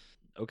still.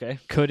 Okay.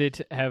 Could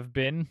it have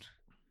been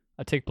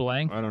a tick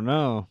belang? I don't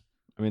know.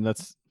 I mean,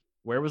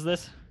 where was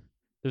this?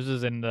 This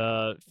is in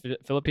the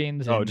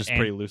Philippines. Oh, just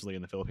pretty loosely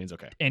in the Philippines.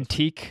 Okay.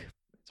 Antique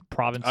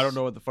province. I don't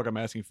know what the fuck I'm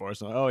asking for.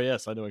 So, oh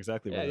yes, I know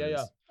exactly what it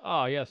is.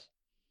 Oh yes,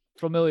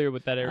 familiar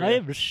with that area.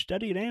 I've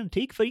studied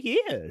antique for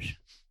years.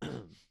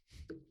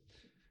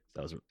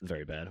 That was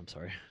very bad. I'm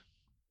sorry.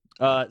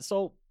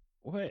 So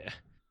what?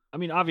 I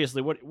mean,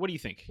 obviously, what do you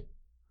think?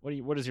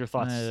 What is your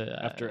thoughts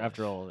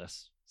after all of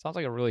this? Sounds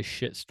like a really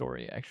shit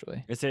story,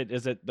 actually. Is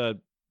it the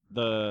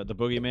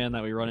boogeyman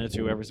that we run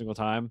into every single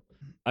time?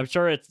 I'm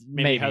sure it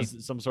maybe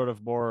has some sort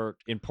of more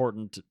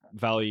important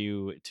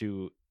value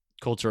to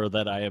culture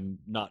that I am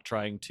not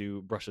trying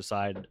to brush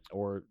aside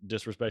or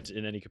disrespect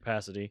in any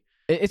capacity.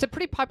 It's a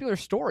pretty popular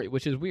story,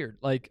 which is weird.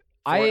 Like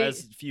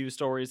as few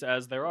stories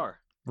as there are.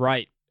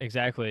 Right,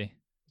 exactly.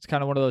 It's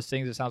kind of one of those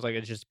things that sounds like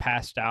it's just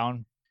passed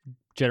down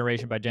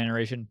generation by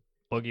generation.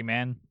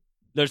 Boogeyman.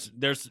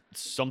 There's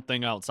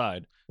something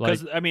outside.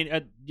 Because I mean,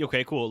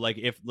 okay, cool. Like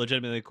if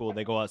legitimately cool,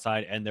 they go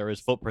outside and there is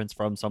footprints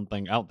from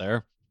something out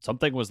there.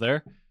 Something was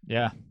there.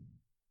 Yeah,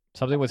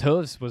 something with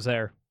hooves was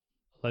there,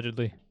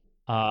 allegedly.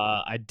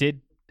 I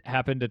did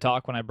happen to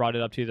talk when I brought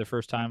it up to you the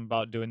first time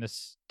about doing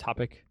this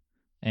topic,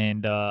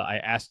 and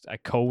I asked a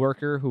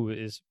coworker who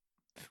is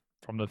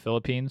from the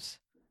Philippines.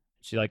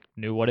 She like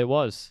knew what it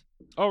was.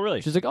 Oh,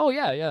 really? She's like, oh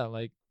yeah,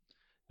 like.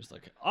 Just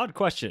like odd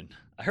question.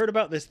 I heard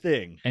about this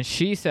thing, and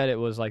she said it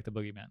was like the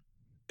boogeyman.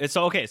 It's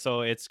okay,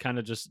 so it's kind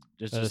of just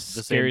the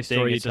scary same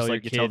story. It's just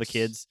like you tell the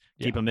kids,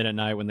 Yeah. keep them in at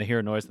night when they hear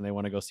a noise and they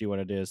want to go see what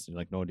it is. You're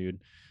like, no, dude,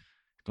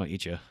 it's gonna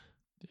eat you.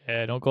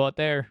 Yeah, don't go out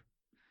there.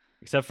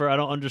 Except for I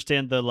don't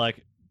understand the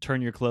like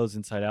turn your clothes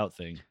inside out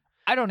thing.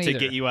 I don't either. To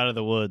get you out of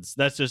the woods.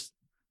 That's just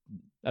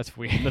That's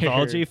weird.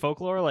 Mythology,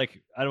 folklore,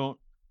 like I don't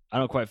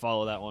quite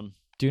follow that one.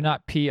 Do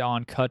not pee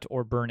on, cut,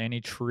 or burn any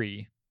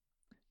tree.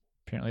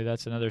 Apparently,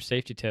 that's another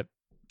safety tip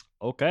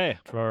Okay.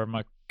 for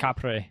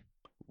Macapre.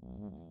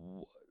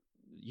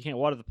 You can't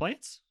water the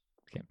plants?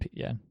 Can't pee.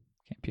 Yeah,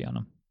 can't pee on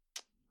them.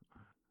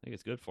 I think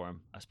it's good for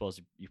them. I suppose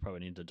you probably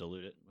need to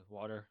dilute it with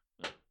water,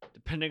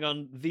 depending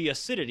on the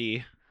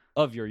acidity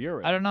of your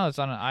urine. I don't know. It's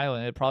on an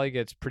island. It probably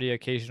gets pretty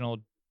occasional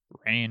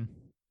rain.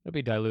 It'll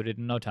be diluted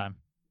in no time.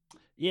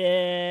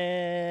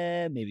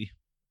 Yeah, maybe.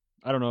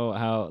 I don't know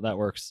how that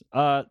works.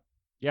 Yeah,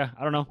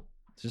 I don't know.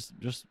 It's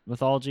just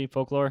mythology,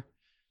 folklore.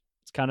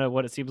 It's kind of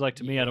what it seems like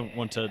to me. I don't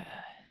want to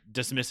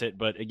dismiss it,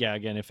 but yeah,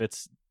 again, if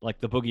it's like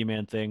the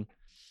boogeyman thing,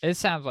 it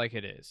sounds like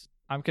it is.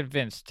 I'm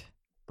convinced.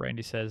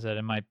 Brandy says that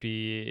it might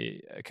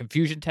be a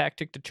confusion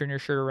tactic to turn your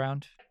shirt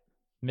around,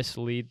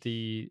 mislead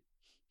the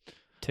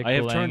I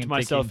have turned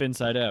myself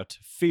inside out.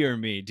 Fear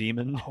me,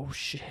 demon. Oh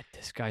shit,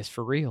 this guy's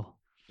for real.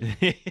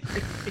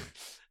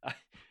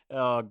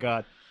 Oh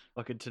god,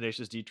 fucking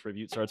Tenacious D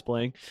tribute starts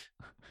playing.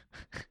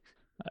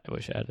 I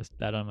wish I had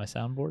that on my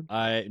soundboard.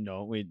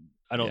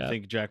 I don't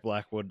think Jack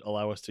Black would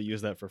allow us to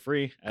use that for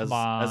free. As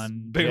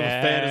big Jack. of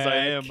a fan as I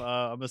am,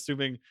 I'm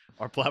assuming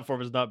our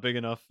platform is not big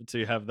enough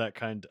to have that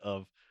kind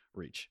of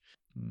reach.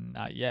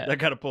 Not yet. That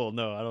kind of pull.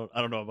 No, I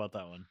don't know about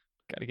that one.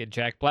 Got to get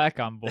Jack Black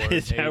on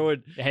board.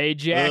 Hey,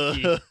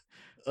 Jackie,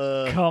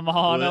 come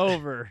on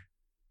over.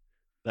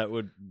 That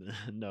would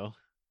no.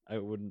 I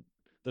wouldn't.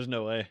 There's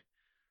no way.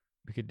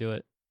 We could do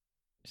it.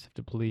 Just have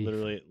to believe.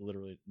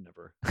 Literally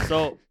never.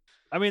 So,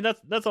 I mean,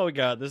 that's all we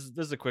got. This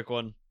is a quick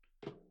one.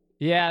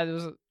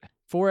 Yeah,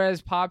 for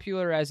as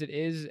popular as it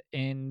is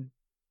in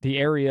the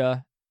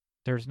area,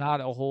 there's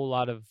not a whole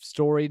lot of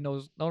story,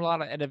 no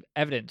lot of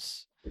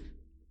evidence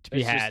to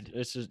be had.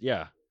 It's just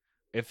yeah.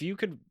 If you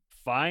could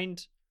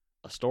find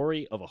a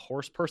story of a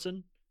horse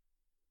person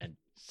and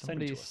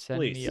send it to us,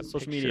 please, me a social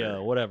picture.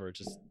 media, whatever,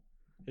 just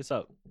it's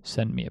up.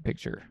 Send me a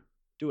picture.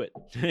 Do it.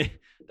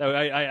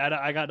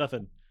 I got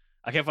nothing.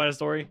 I can't find a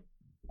story.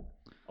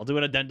 I'll do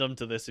an addendum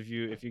to this if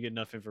you get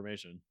enough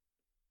information.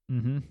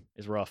 Mm-hmm.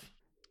 It's rough.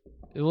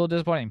 It's a little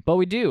disappointing, but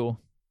we do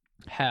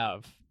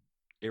have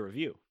A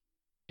review.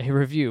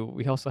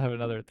 We also have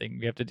another thing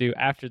we have to do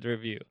after the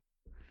review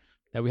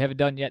that we haven't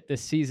done yet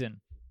this season.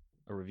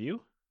 A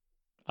review?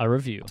 A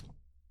review.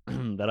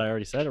 That I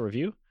already said, a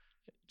review?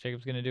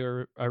 Jacob's going to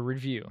do a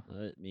review.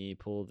 Let me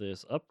pull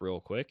this up real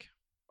quick.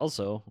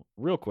 Also,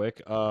 real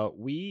quick,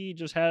 we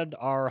just had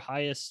our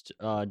highest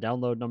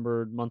download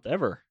number month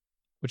ever.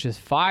 Which is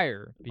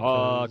fire.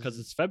 Because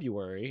it's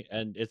February,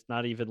 and it's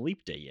not even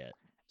Leap Day yet.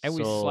 And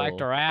we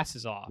slacked our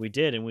asses off. We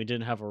did, and we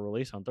didn't have a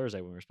release on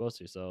Thursday when we were supposed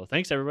to. So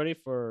thanks, everybody,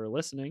 for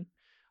listening.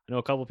 I know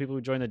a couple of people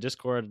who joined the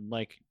Discord and,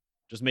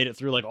 just made it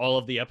through, all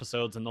of the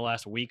episodes in the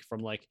last week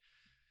from,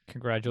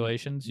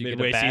 Congratulations. You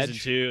midway get a badge.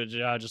 season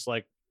 2. Just,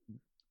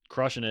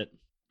 crushing it.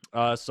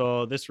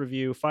 So this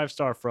review,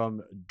 5-star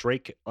from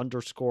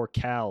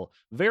Drake_Cal.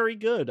 Very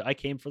good. I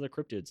came for the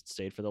cryptids and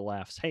stayed for the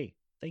laughs. Hey,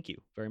 thank you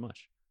very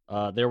much.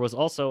 There was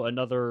also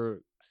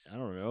another, I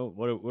don't know,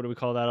 what do we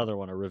call that other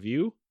one? A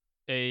review?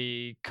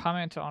 A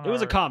comment on It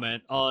was a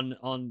comment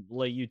on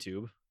Lay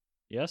YouTube.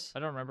 Yes? I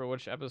don't remember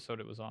which episode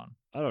it was on.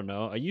 I don't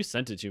know. You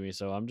sent it to me,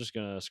 so I'm just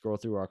going to scroll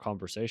through our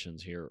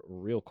conversations here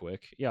real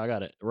quick. Yeah, I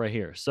got it right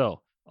here.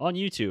 So on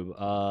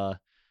YouTube,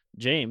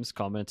 James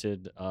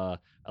commented, I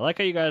like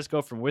how you guys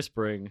go from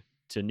whispering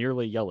to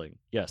nearly yelling.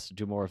 Yes,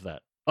 do more of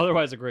that.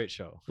 Otherwise, a great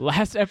show.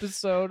 Last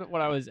episode,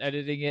 when I was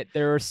editing it,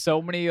 there were so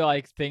many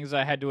things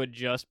I had to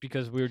adjust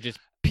because we were just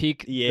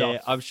peak. Yeah,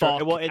 I'm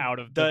sure. Well, out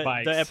of the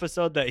bikes. The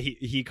episode that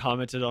he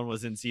commented on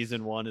was in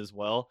season 1 as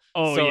well.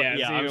 Oh so,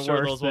 yeah, I'm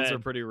sure those ones are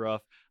pretty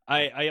rough.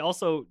 I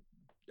also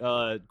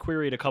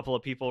queried a couple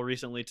of people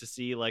recently to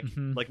see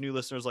new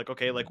listeners,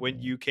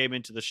 when you came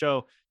into the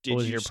show, did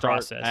you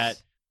start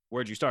at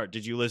where'd you start?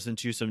 Did you listen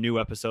to some new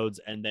episodes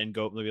and then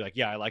go maybe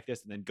yeah, I like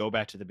this, and then go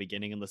back to the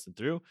beginning and listen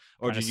through?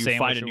 Or did you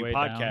find a new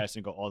podcast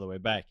and go all the way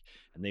back?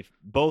 And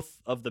both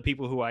of the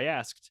people who I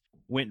asked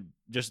went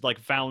just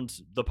found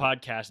the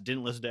podcast,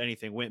 didn't listen to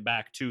anything, went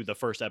back to the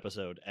first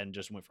episode and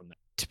just went from there.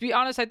 To be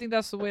honest, I think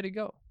that's the way to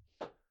go.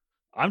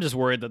 I'm just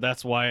worried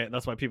that's why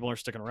people are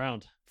sticking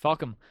around. Fuck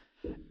them.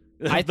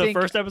 The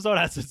first episode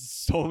has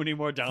so many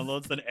more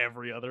downloads than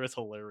every other. It's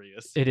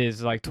hilarious. It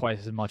is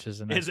twice as much as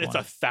the next one. It's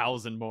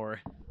 1,000 more.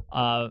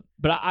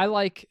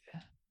 But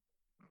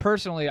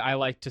personally, I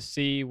like to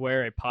see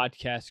where a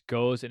podcast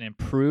goes and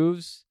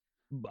improves.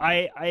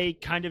 I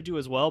kind of do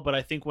as well, but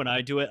I think when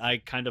I do it, I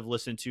kind of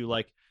listen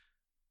to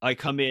I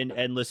come in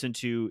and listen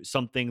to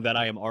something that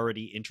I am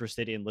already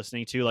interested in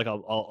listening to.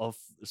 I'll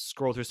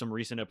scroll through some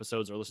recent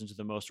episodes or listen to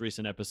the most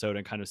recent episode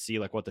and kind of see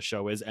what the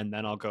show is, and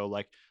then I'll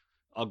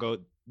go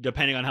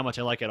depending on how much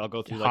I like it, I'll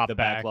go through the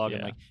backlog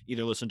and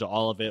either listen to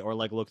all of it or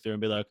look through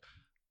and be like,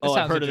 oh,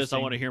 I've heard of this, I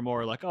want to hear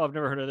more. Oh, I've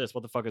never heard of this,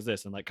 what the fuck is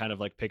this? And kind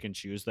of pick and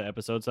choose the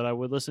episodes that I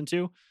would listen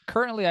to.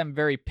 Currently, I'm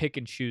very pick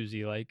and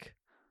choosy.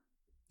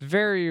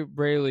 Very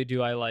rarely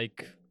do I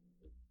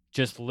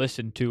just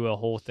listen to a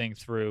whole thing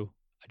through.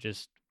 I'm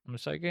just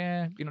like,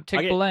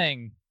 Tick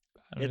Belang.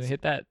 I'm gonna It's-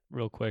 hit that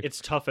real quick.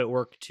 It's tough at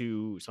work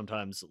to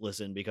sometimes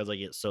listen because I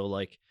get so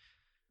like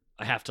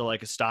I have to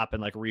like stop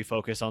and like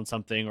refocus on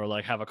something or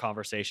like have a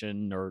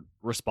conversation or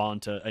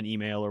respond to an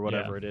email or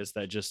whatever it is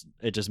that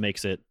it just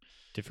makes it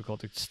difficult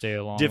to stay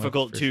along.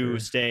 difficult with, to for sure.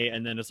 stay.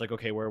 And then it's like,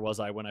 okay, where was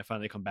I when I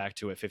finally come back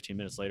to it 15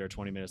 minutes later,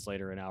 20 minutes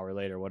later, an hour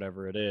later,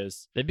 whatever it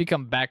is. They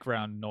become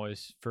background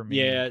noise for me.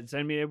 Yeah,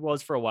 I mean, it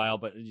was for a while,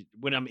 but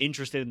when I'm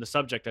interested in the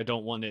subject, I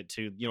don't want it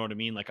to, you know what I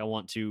mean? Like, I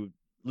want to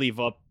leave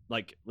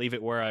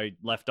it where I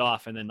left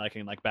off, and then I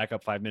can like back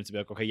up 5 minutes and be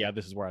like, okay, yeah,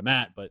 this is where I'm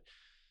at. But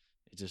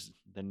it just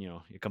then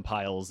it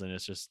compiles and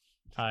it's just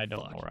I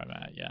don't know where I'm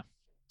at. Yeah,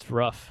 it's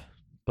rough,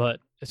 but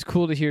it's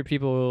cool to hear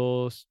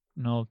people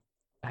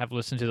have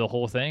listened to the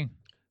whole thing.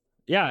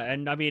 yeah.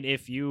 And I mean,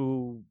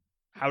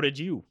 how did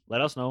you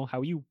let us know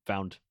how you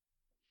found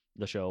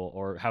the show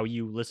or how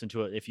you listened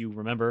to it if you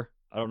remember?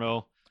 I don't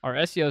know. Our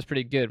SEO is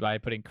pretty good by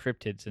putting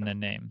cryptids in the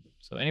name.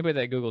 So anybody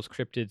that Googles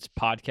cryptids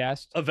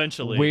podcast,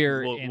 Eventually,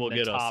 we'll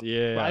get top. us.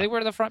 Yeah, I think we're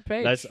on the front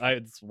page.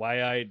 That's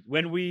why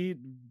when we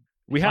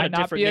Might had a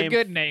not different be a name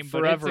good name, but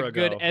it's forever a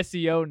good ago.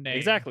 SEO name.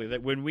 Exactly.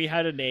 That when we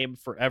had a name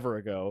forever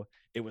ago,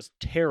 it was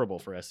terrible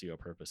for SEO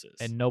purposes.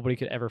 And nobody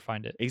could ever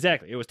find it.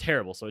 Exactly. It was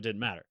terrible, so it didn't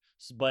matter.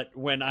 But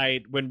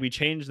when we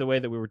changed the way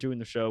that we were doing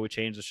the show, we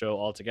changed the show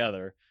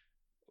altogether.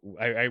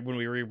 When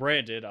we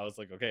rebranded, I was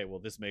like, okay, well,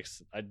 this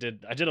makes I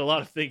did a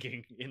lot of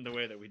thinking in the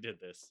way that we did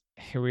this.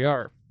 Here we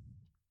are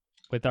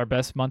with our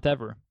best month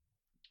ever.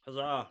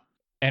 Huzzah!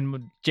 And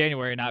with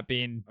January not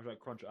being I was like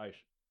crunch ice.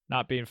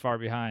 far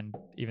behind,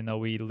 even though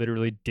we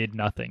literally did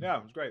nothing. Yeah,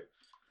 it was great.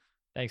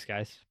 Thanks,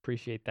 guys.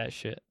 Appreciate that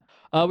shit.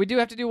 We do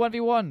have to do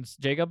 1v1s,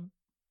 Jacob.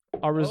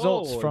 Our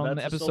results from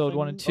that's episode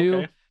 1 something- and 2.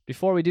 okay.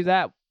 Before we do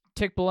that,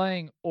 Tick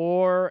Belang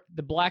or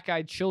the Black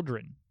Eyed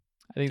Children.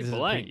 I think Tick this is a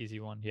Belang. pretty easy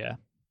one. Yeah.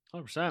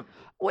 100%.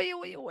 Wait.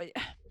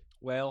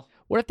 Well,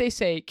 What if they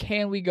say,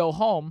 "Can we go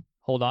home?"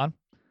 Hold on.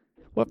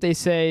 What if they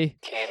say,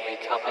 "Can we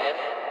come in?"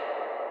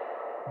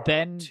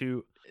 Then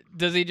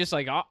does he just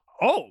like,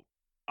 all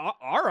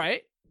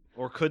right,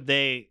 or could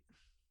they?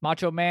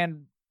 Macho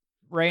Man,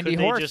 Randy Could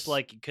they Horse?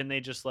 can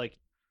they just like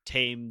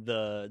tame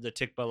the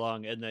Tick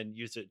Balong and then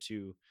use it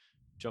to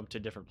jump to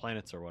different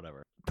planets or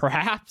whatever?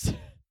 Perhaps.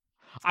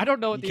 I don't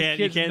know what You these can't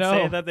kids say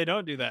know. that they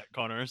don't do that,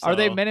 Connor. Are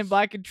they so- Men in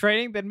Black in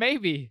training? Then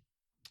maybe.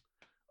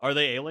 Are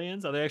they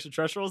aliens? Are they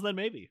extraterrestrials? Then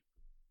maybe.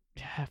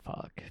 Yeah,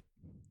 fuck.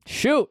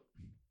 Shoot.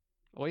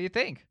 What do you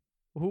think?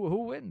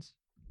 Who wins?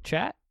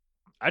 Chat?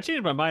 I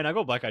changed my mind. I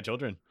go Black Eyed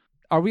Children.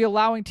 Are we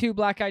allowing 2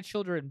 Black-Eyed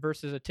Children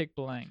versus a Tick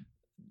Belang?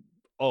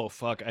 Oh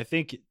fuck! I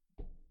think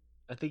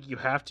you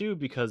have to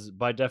because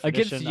by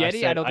definition Against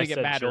Yeti, I don't think it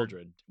said mattered,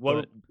 children.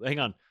 What? Hang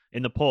on.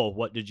 In the poll,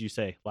 what did you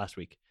say last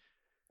week?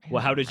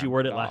 Well, how did you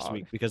word it last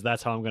week? Because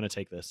that's how I'm going to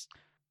take this.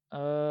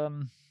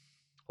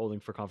 Holding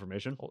for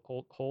confirmation.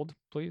 Hold,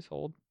 please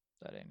hold.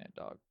 That ain't it,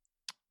 dog.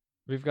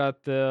 We've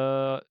got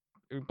the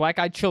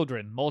Black-Eyed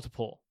Children,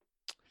 multiple.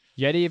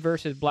 Yeti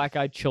versus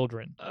Black-Eyed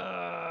Children.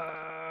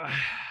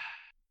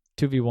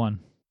 2v1.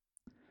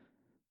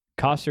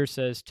 Coster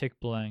says Tick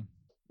Belang.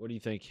 What do you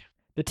think?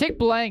 The Tick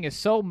Belang is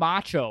so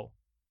macho.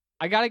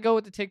 I gotta go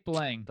with the Tick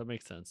Belang. That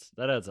makes sense.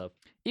 That adds up.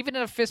 Even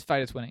in a fist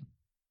fight, it's winning.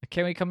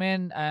 Can we come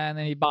in and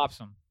then he bops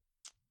him?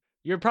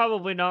 You're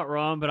probably not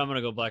wrong, but I'm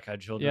gonna go Black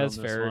Eyed Children. Yeah, on it's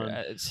this fair. one.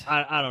 It's-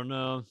 I don't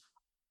know.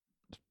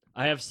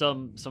 I have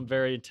some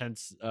very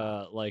intense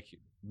like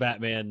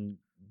Batman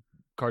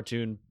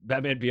cartoon,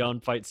 Batman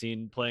Beyond fight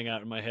scene playing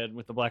out in my head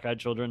with the Black Eyed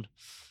Children.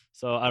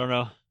 So I don't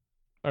know.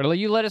 Or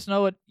you let us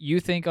know what you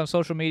think on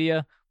social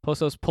media. Post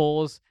those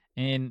polls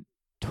in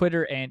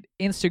Twitter and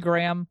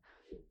Instagram.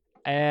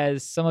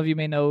 As some of you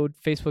may know,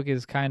 Facebook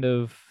is kind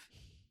of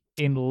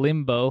in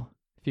limbo,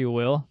 if you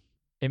will.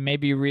 It may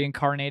be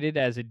reincarnated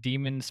as a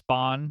demon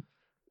spawn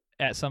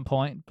at some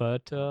point,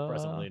 but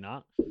Presently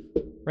not.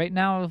 right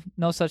now,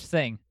 no such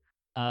thing.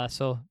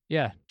 So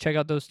yeah, check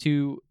out those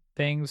 2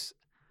 things.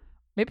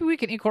 Maybe we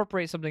can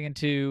incorporate something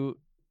into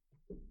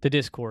the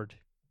Discord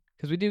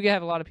because we do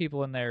have a lot of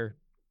people in there.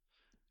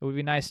 It would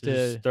be nice to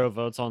Just throw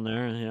votes on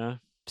there. Yeah.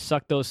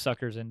 suck those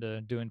suckers into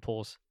doing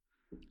polls.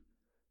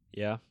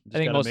 Yeah. I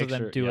think most of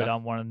them do it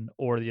on one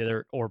or the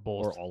other or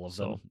both. or all of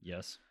them.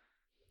 Yes.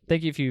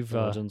 Thank you if you've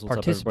Legends, what's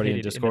up, everybody in participated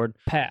in Discord?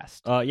 the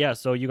past. Yeah,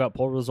 so you got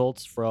poll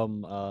results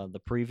from the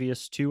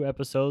previous 2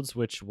 episodes,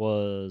 which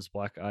was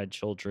Black Eyed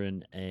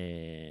Children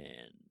and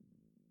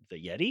the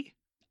Yeti.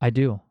 I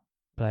do,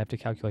 but I have to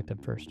calculate them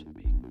first.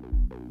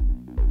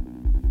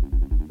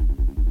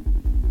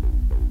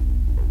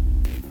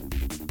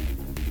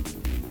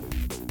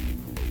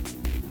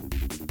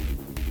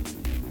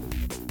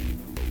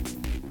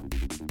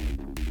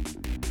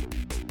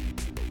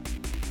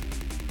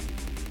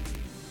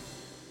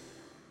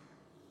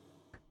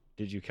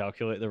 Did you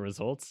calculate the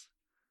results?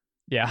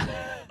 Yeah.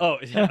 Oh,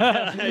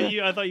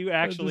 I thought you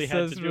actually It had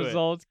to says do it.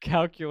 results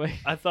calculate.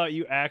 I thought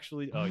you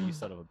actually. Oh, you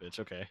son of a bitch.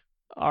 Okay.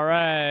 All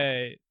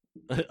right.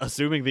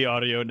 Assuming the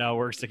audio now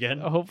works again.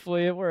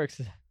 Hopefully it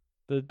works.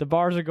 The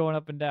bars are going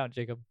up and down,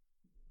 Jacob.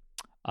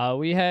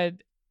 We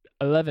had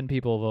 11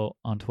 people vote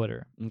on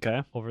Twitter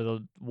Okay. over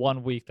the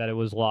 1 week that it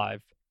was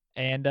live,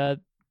 and the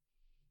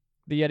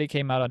Yeti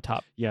came out on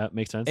top, Yeah, it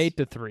makes sense.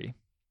 8-3,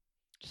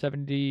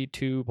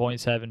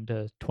 72.7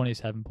 to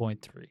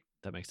 27.3.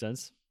 That makes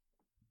sense.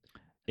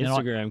 And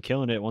on- Instagram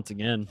killing it once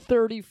again.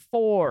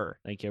 34,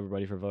 Thank you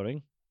everybody for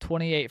voting.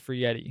 28 for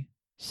Yeti,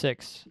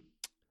 6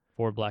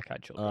 for Black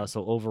Eyed Children.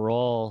 So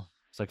overall,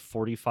 it's like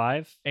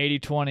 45.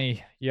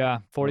 80-20, yeah,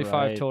 45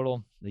 Right.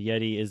 total. The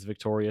Yeti is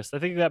victorious. I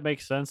think that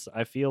makes sense.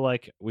 I feel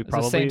like we It's the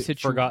probably same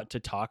forgot to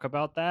talk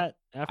about that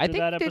after I think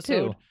that we did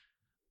episode. too.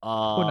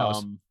 Who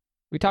knows?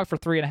 We talked for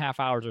 3.5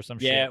 hours or some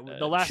Yeah, shit.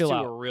 the last chill two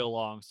out. were real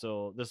long,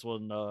 so this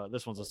one's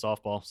a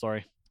softball.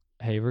 Sorry.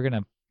 Hey, we're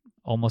gonna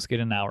almost get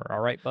an hour.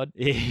 All right, bud.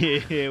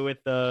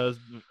 With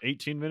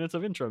 18 minutes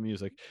of intro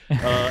music.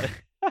 Uh,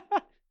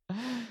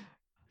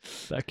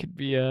 That could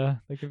be done.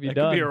 Could be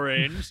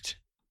arranged.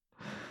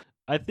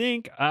 I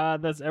think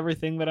that's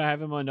everything that I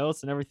have in my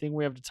notes and everything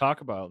we have to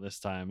talk about this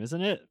time,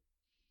 isn't it?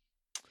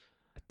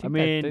 I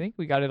think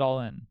we got it all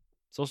in.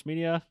 Social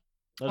media,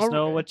 let us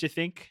know Okay. what you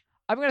think.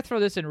 I'm gonna throw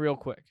this in real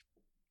quick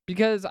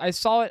because I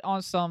saw it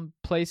on some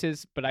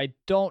places, but I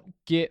don't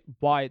get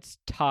why it's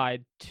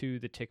tied to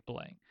the tick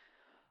belaying.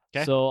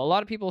 'Kay. So a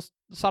lot of people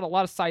saw a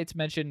lot of sites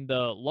mention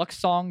the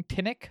Luksong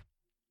Tinik,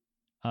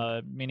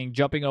 meaning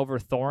jumping over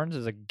thorns,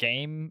 is a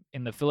game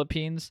in the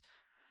Philippines.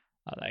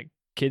 Like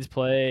kids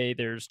play.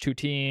 There's 2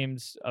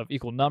 teams of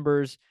equal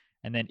numbers,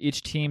 and then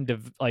each team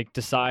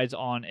decides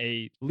on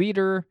a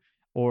leader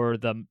or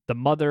the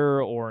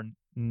mother or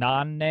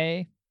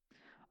nanay.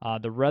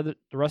 The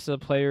rest of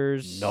the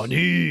players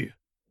Nani?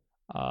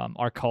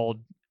 are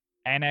called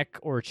anak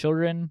or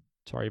children.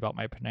 Sorry about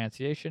my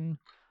pronunciation.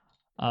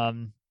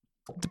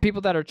 The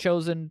people that are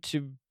chosen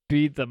to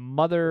be the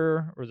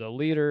mother or the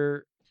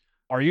leader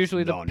are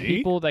usually the Nani?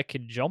 people that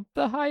can jump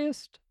the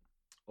highest.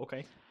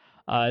 Okay.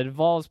 It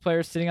involves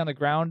players sitting on the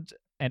ground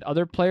and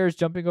other players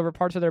jumping over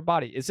parts of their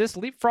body. Is this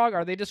leapfrog?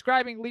 Are they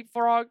describing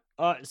leapfrog?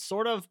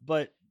 Sort of,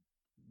 but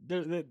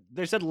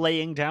they said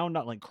laying down,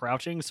 not like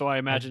crouching. So I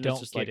imagine I don't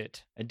it's just get like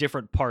it. at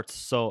different parts.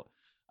 So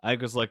I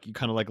guess like you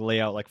kind of like lay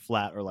out like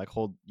flat or like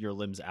hold your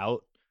limbs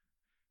out,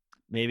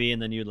 maybe,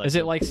 and then you'd like. Is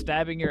it like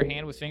stabbing your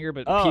hand with finger,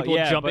 but Oh, people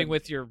yeah, jumping but-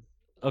 with your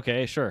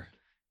Okay, sure,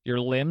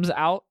 limbs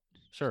out?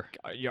 sure.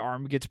 Your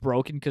arm gets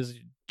broken because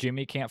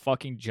Jimmy can't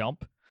fucking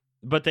jump?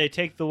 But they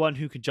take the one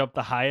who can jump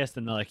the highest,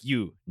 and they're like,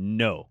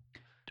 no.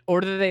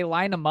 Or do they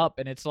line them up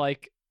and it's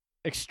like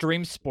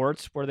extreme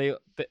sports where they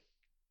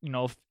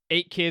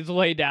 8 kids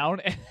lay down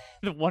and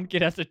the one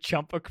kid has to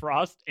jump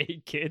across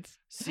 8 kids?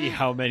 See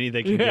how many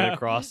they can Yeah. get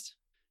across.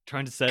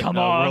 Trying to set Come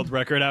a on. world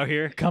record out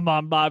here. Come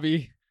on,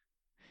 Bobby.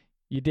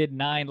 You did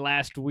 9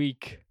 last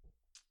week.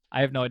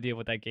 I have no idea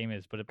what that game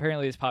is, but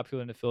apparently it's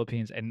popular in the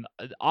Philippines and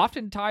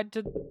often tied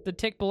to the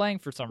tick belaying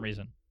for some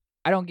reason.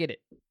 I don't get it.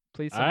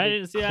 Please, I somebody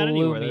didn't see that clue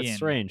anywhere. me That's in.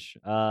 strange.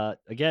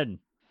 Again,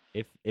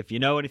 if you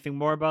know anything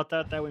more about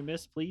that we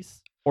missed,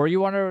 please Or you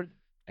want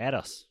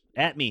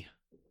at me.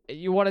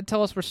 to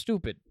tell us we're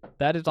stupid.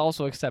 That is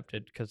also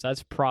accepted because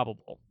that's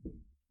probable.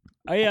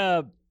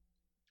 I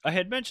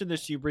had mentioned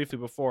this to you briefly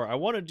before. I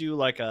want to do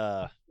like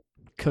a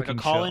Cooking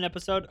call-in show.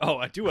 episode. Oh,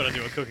 I do want to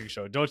do a cooking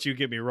show. Don't you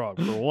get me wrong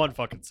for one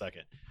fucking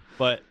second.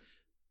 But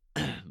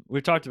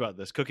we've talked about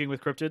this, cooking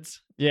with cryptids.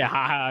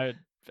 Yeah,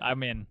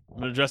 I'm in. I'm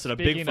gonna dress in a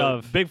Speaking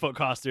of- Bigfoot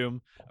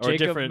costume or a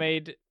Jacob different.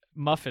 made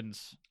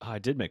muffins. Oh, I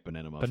did make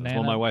banana muffins. Well,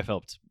 Banana my wife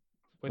helped.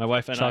 with My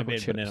wife and I chocolate made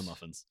chips. banana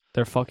muffins.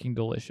 They're fucking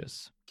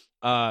delicious.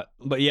 But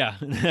yeah,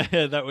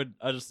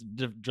 I just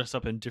dress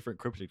up in different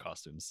cryptid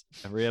costumes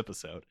every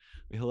episode.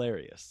 Be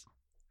hilarious.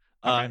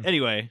 Okay.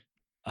 Anyway,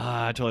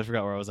 I totally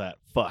forgot where I was at.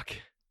 Fuck.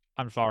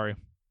 I'm sorry.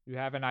 You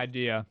have an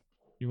idea.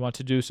 You want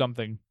to do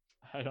something.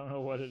 I don't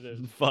know what it is.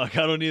 Fuck.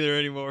 I don't either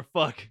anymore.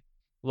 Fuck.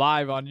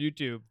 Live on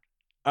YouTube.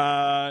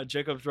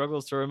 Jacob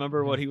struggles to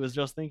remember what he was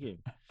just thinking.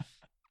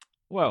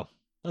 Well,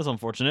 that's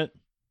unfortunate.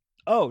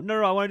 Oh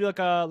no, I want to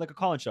do like a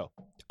call-in show.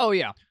 Oh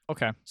yeah.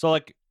 Okay. So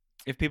like,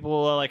 if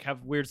people like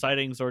have weird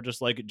sightings or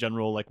just like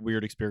general like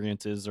weird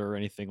experiences or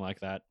anything like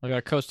that, Like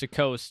a coast to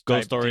coast ghost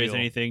type stories, deal.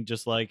 anything,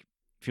 just like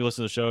if you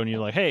listen to the show and you're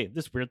like, hey,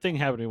 this weird thing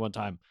happened to me one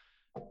time.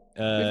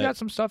 We've got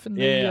some stuff in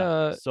the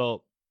yeah.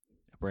 So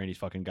Brandy's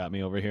fucking got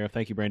me over here.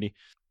 Thank you, Brandy.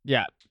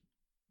 yeah.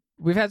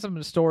 We've had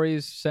some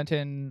stories sent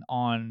in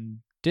on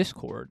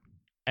Discord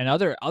and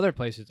other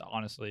places,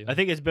 honestly. I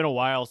think it's been a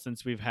while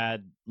since we've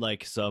had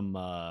like some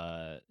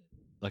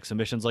like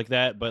submissions like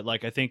that, but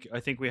like I think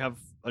we have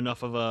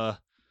enough of a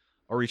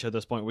reach at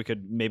this point. We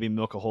could maybe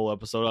milk a whole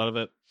episode out of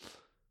it.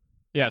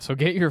 Yeah, so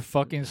get your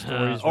fucking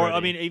stories or ready. I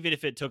mean, even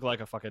if it took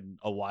like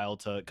a while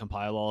to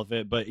compile all of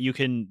it, but you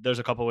can. There's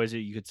a couple ways that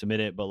you could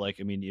submit it, but like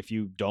I mean, if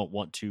you don't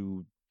want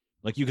to,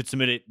 like you could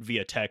submit it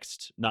via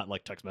text, not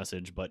like text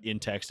message, but in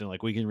text, and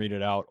like we can read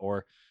it out.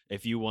 Or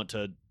if you want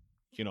to,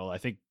 I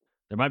think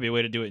there might be a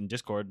way to do it in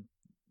Discord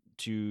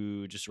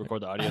to just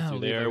record the audio through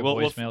Leave there. like a We'll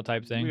voicemail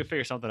type we thing. can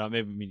figure something out.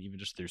 Maybe even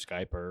just through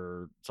Skype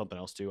or something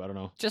else too. I don't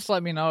know. Just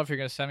let me know if you're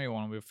gonna send me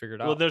one. We'll figure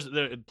it out. Well,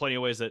 there are plenty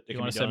of ways that it you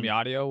can want be to send done. me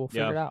audio? We'll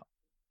figure Yeah. it out.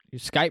 You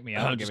Skype me.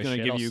 I don't I'm give just a gonna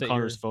shit. give I'll you sit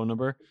Connor's here. phone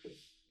number.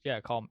 Yeah,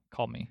 call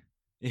me.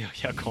 Yeah,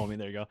 call me.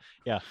 There you go.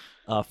 Yeah.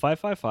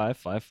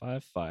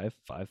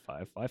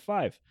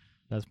 555-555-5555.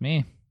 That's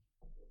me.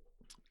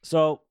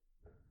 So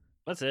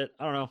that's it.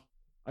 I don't know.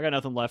 I got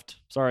nothing left.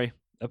 Sorry.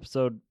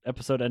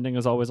 Episode ending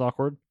is always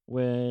awkward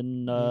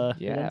when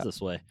it ends this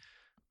way.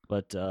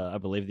 But I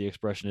believe the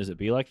expression is it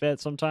be like that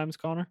sometimes,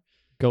 Connor.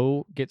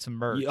 Go get some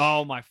merch.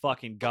 Oh my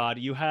fucking god!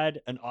 You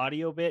had an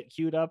audio bit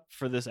queued up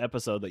for this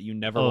episode that you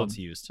never once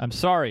used. I'm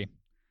sorry,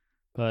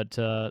 but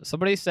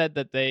somebody said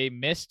that they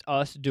missed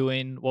us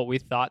doing what we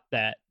thought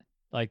that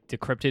like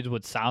Decrypted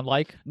would sound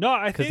like. No,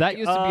 I think that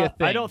used to be a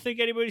thing. I don't think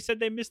anybody said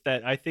they missed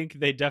that. I think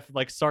they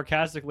like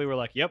sarcastically were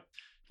like, "Yep,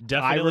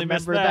 definitely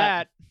remember missed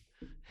that."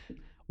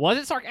 Was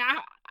it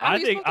sarcastic? I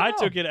think I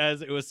took it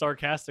as it was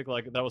sarcastic.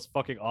 Like that was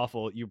fucking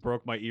awful. You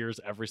broke my ears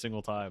every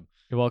single time.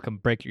 You're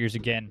welcome. Break your ears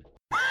again.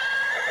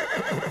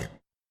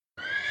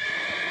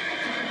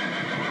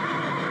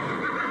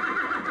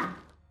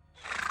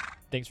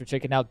 Thanks for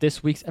checking out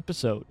this week's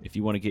episode. If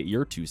you want to get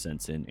your 2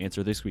 cents in,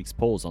 answer this week's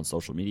polls on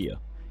social media.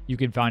 You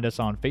can find us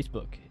on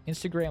Facebook,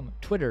 Instagram,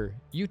 Twitter,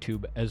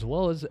 YouTube, as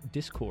well as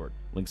Discord.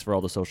 Links for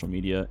all the social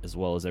media, as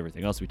well as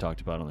everything else we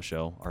talked about on the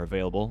show, are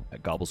available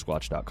at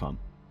gobblesquatch.com.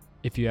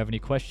 If you have any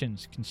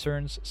questions,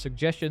 concerns,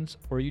 suggestions,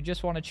 or you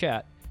just want to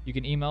chat, you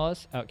can email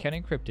us at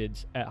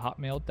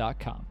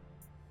countinggcryptids@hotmail.com.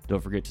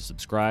 Don't forget to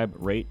subscribe,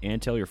 rate,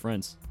 and tell your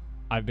friends.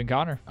 I've been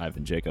Connor. I've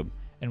been Jacob.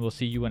 And we'll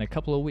see you in a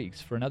couple of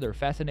weeks for another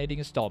fascinating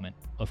installment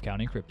of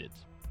Counting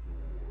Cryptids.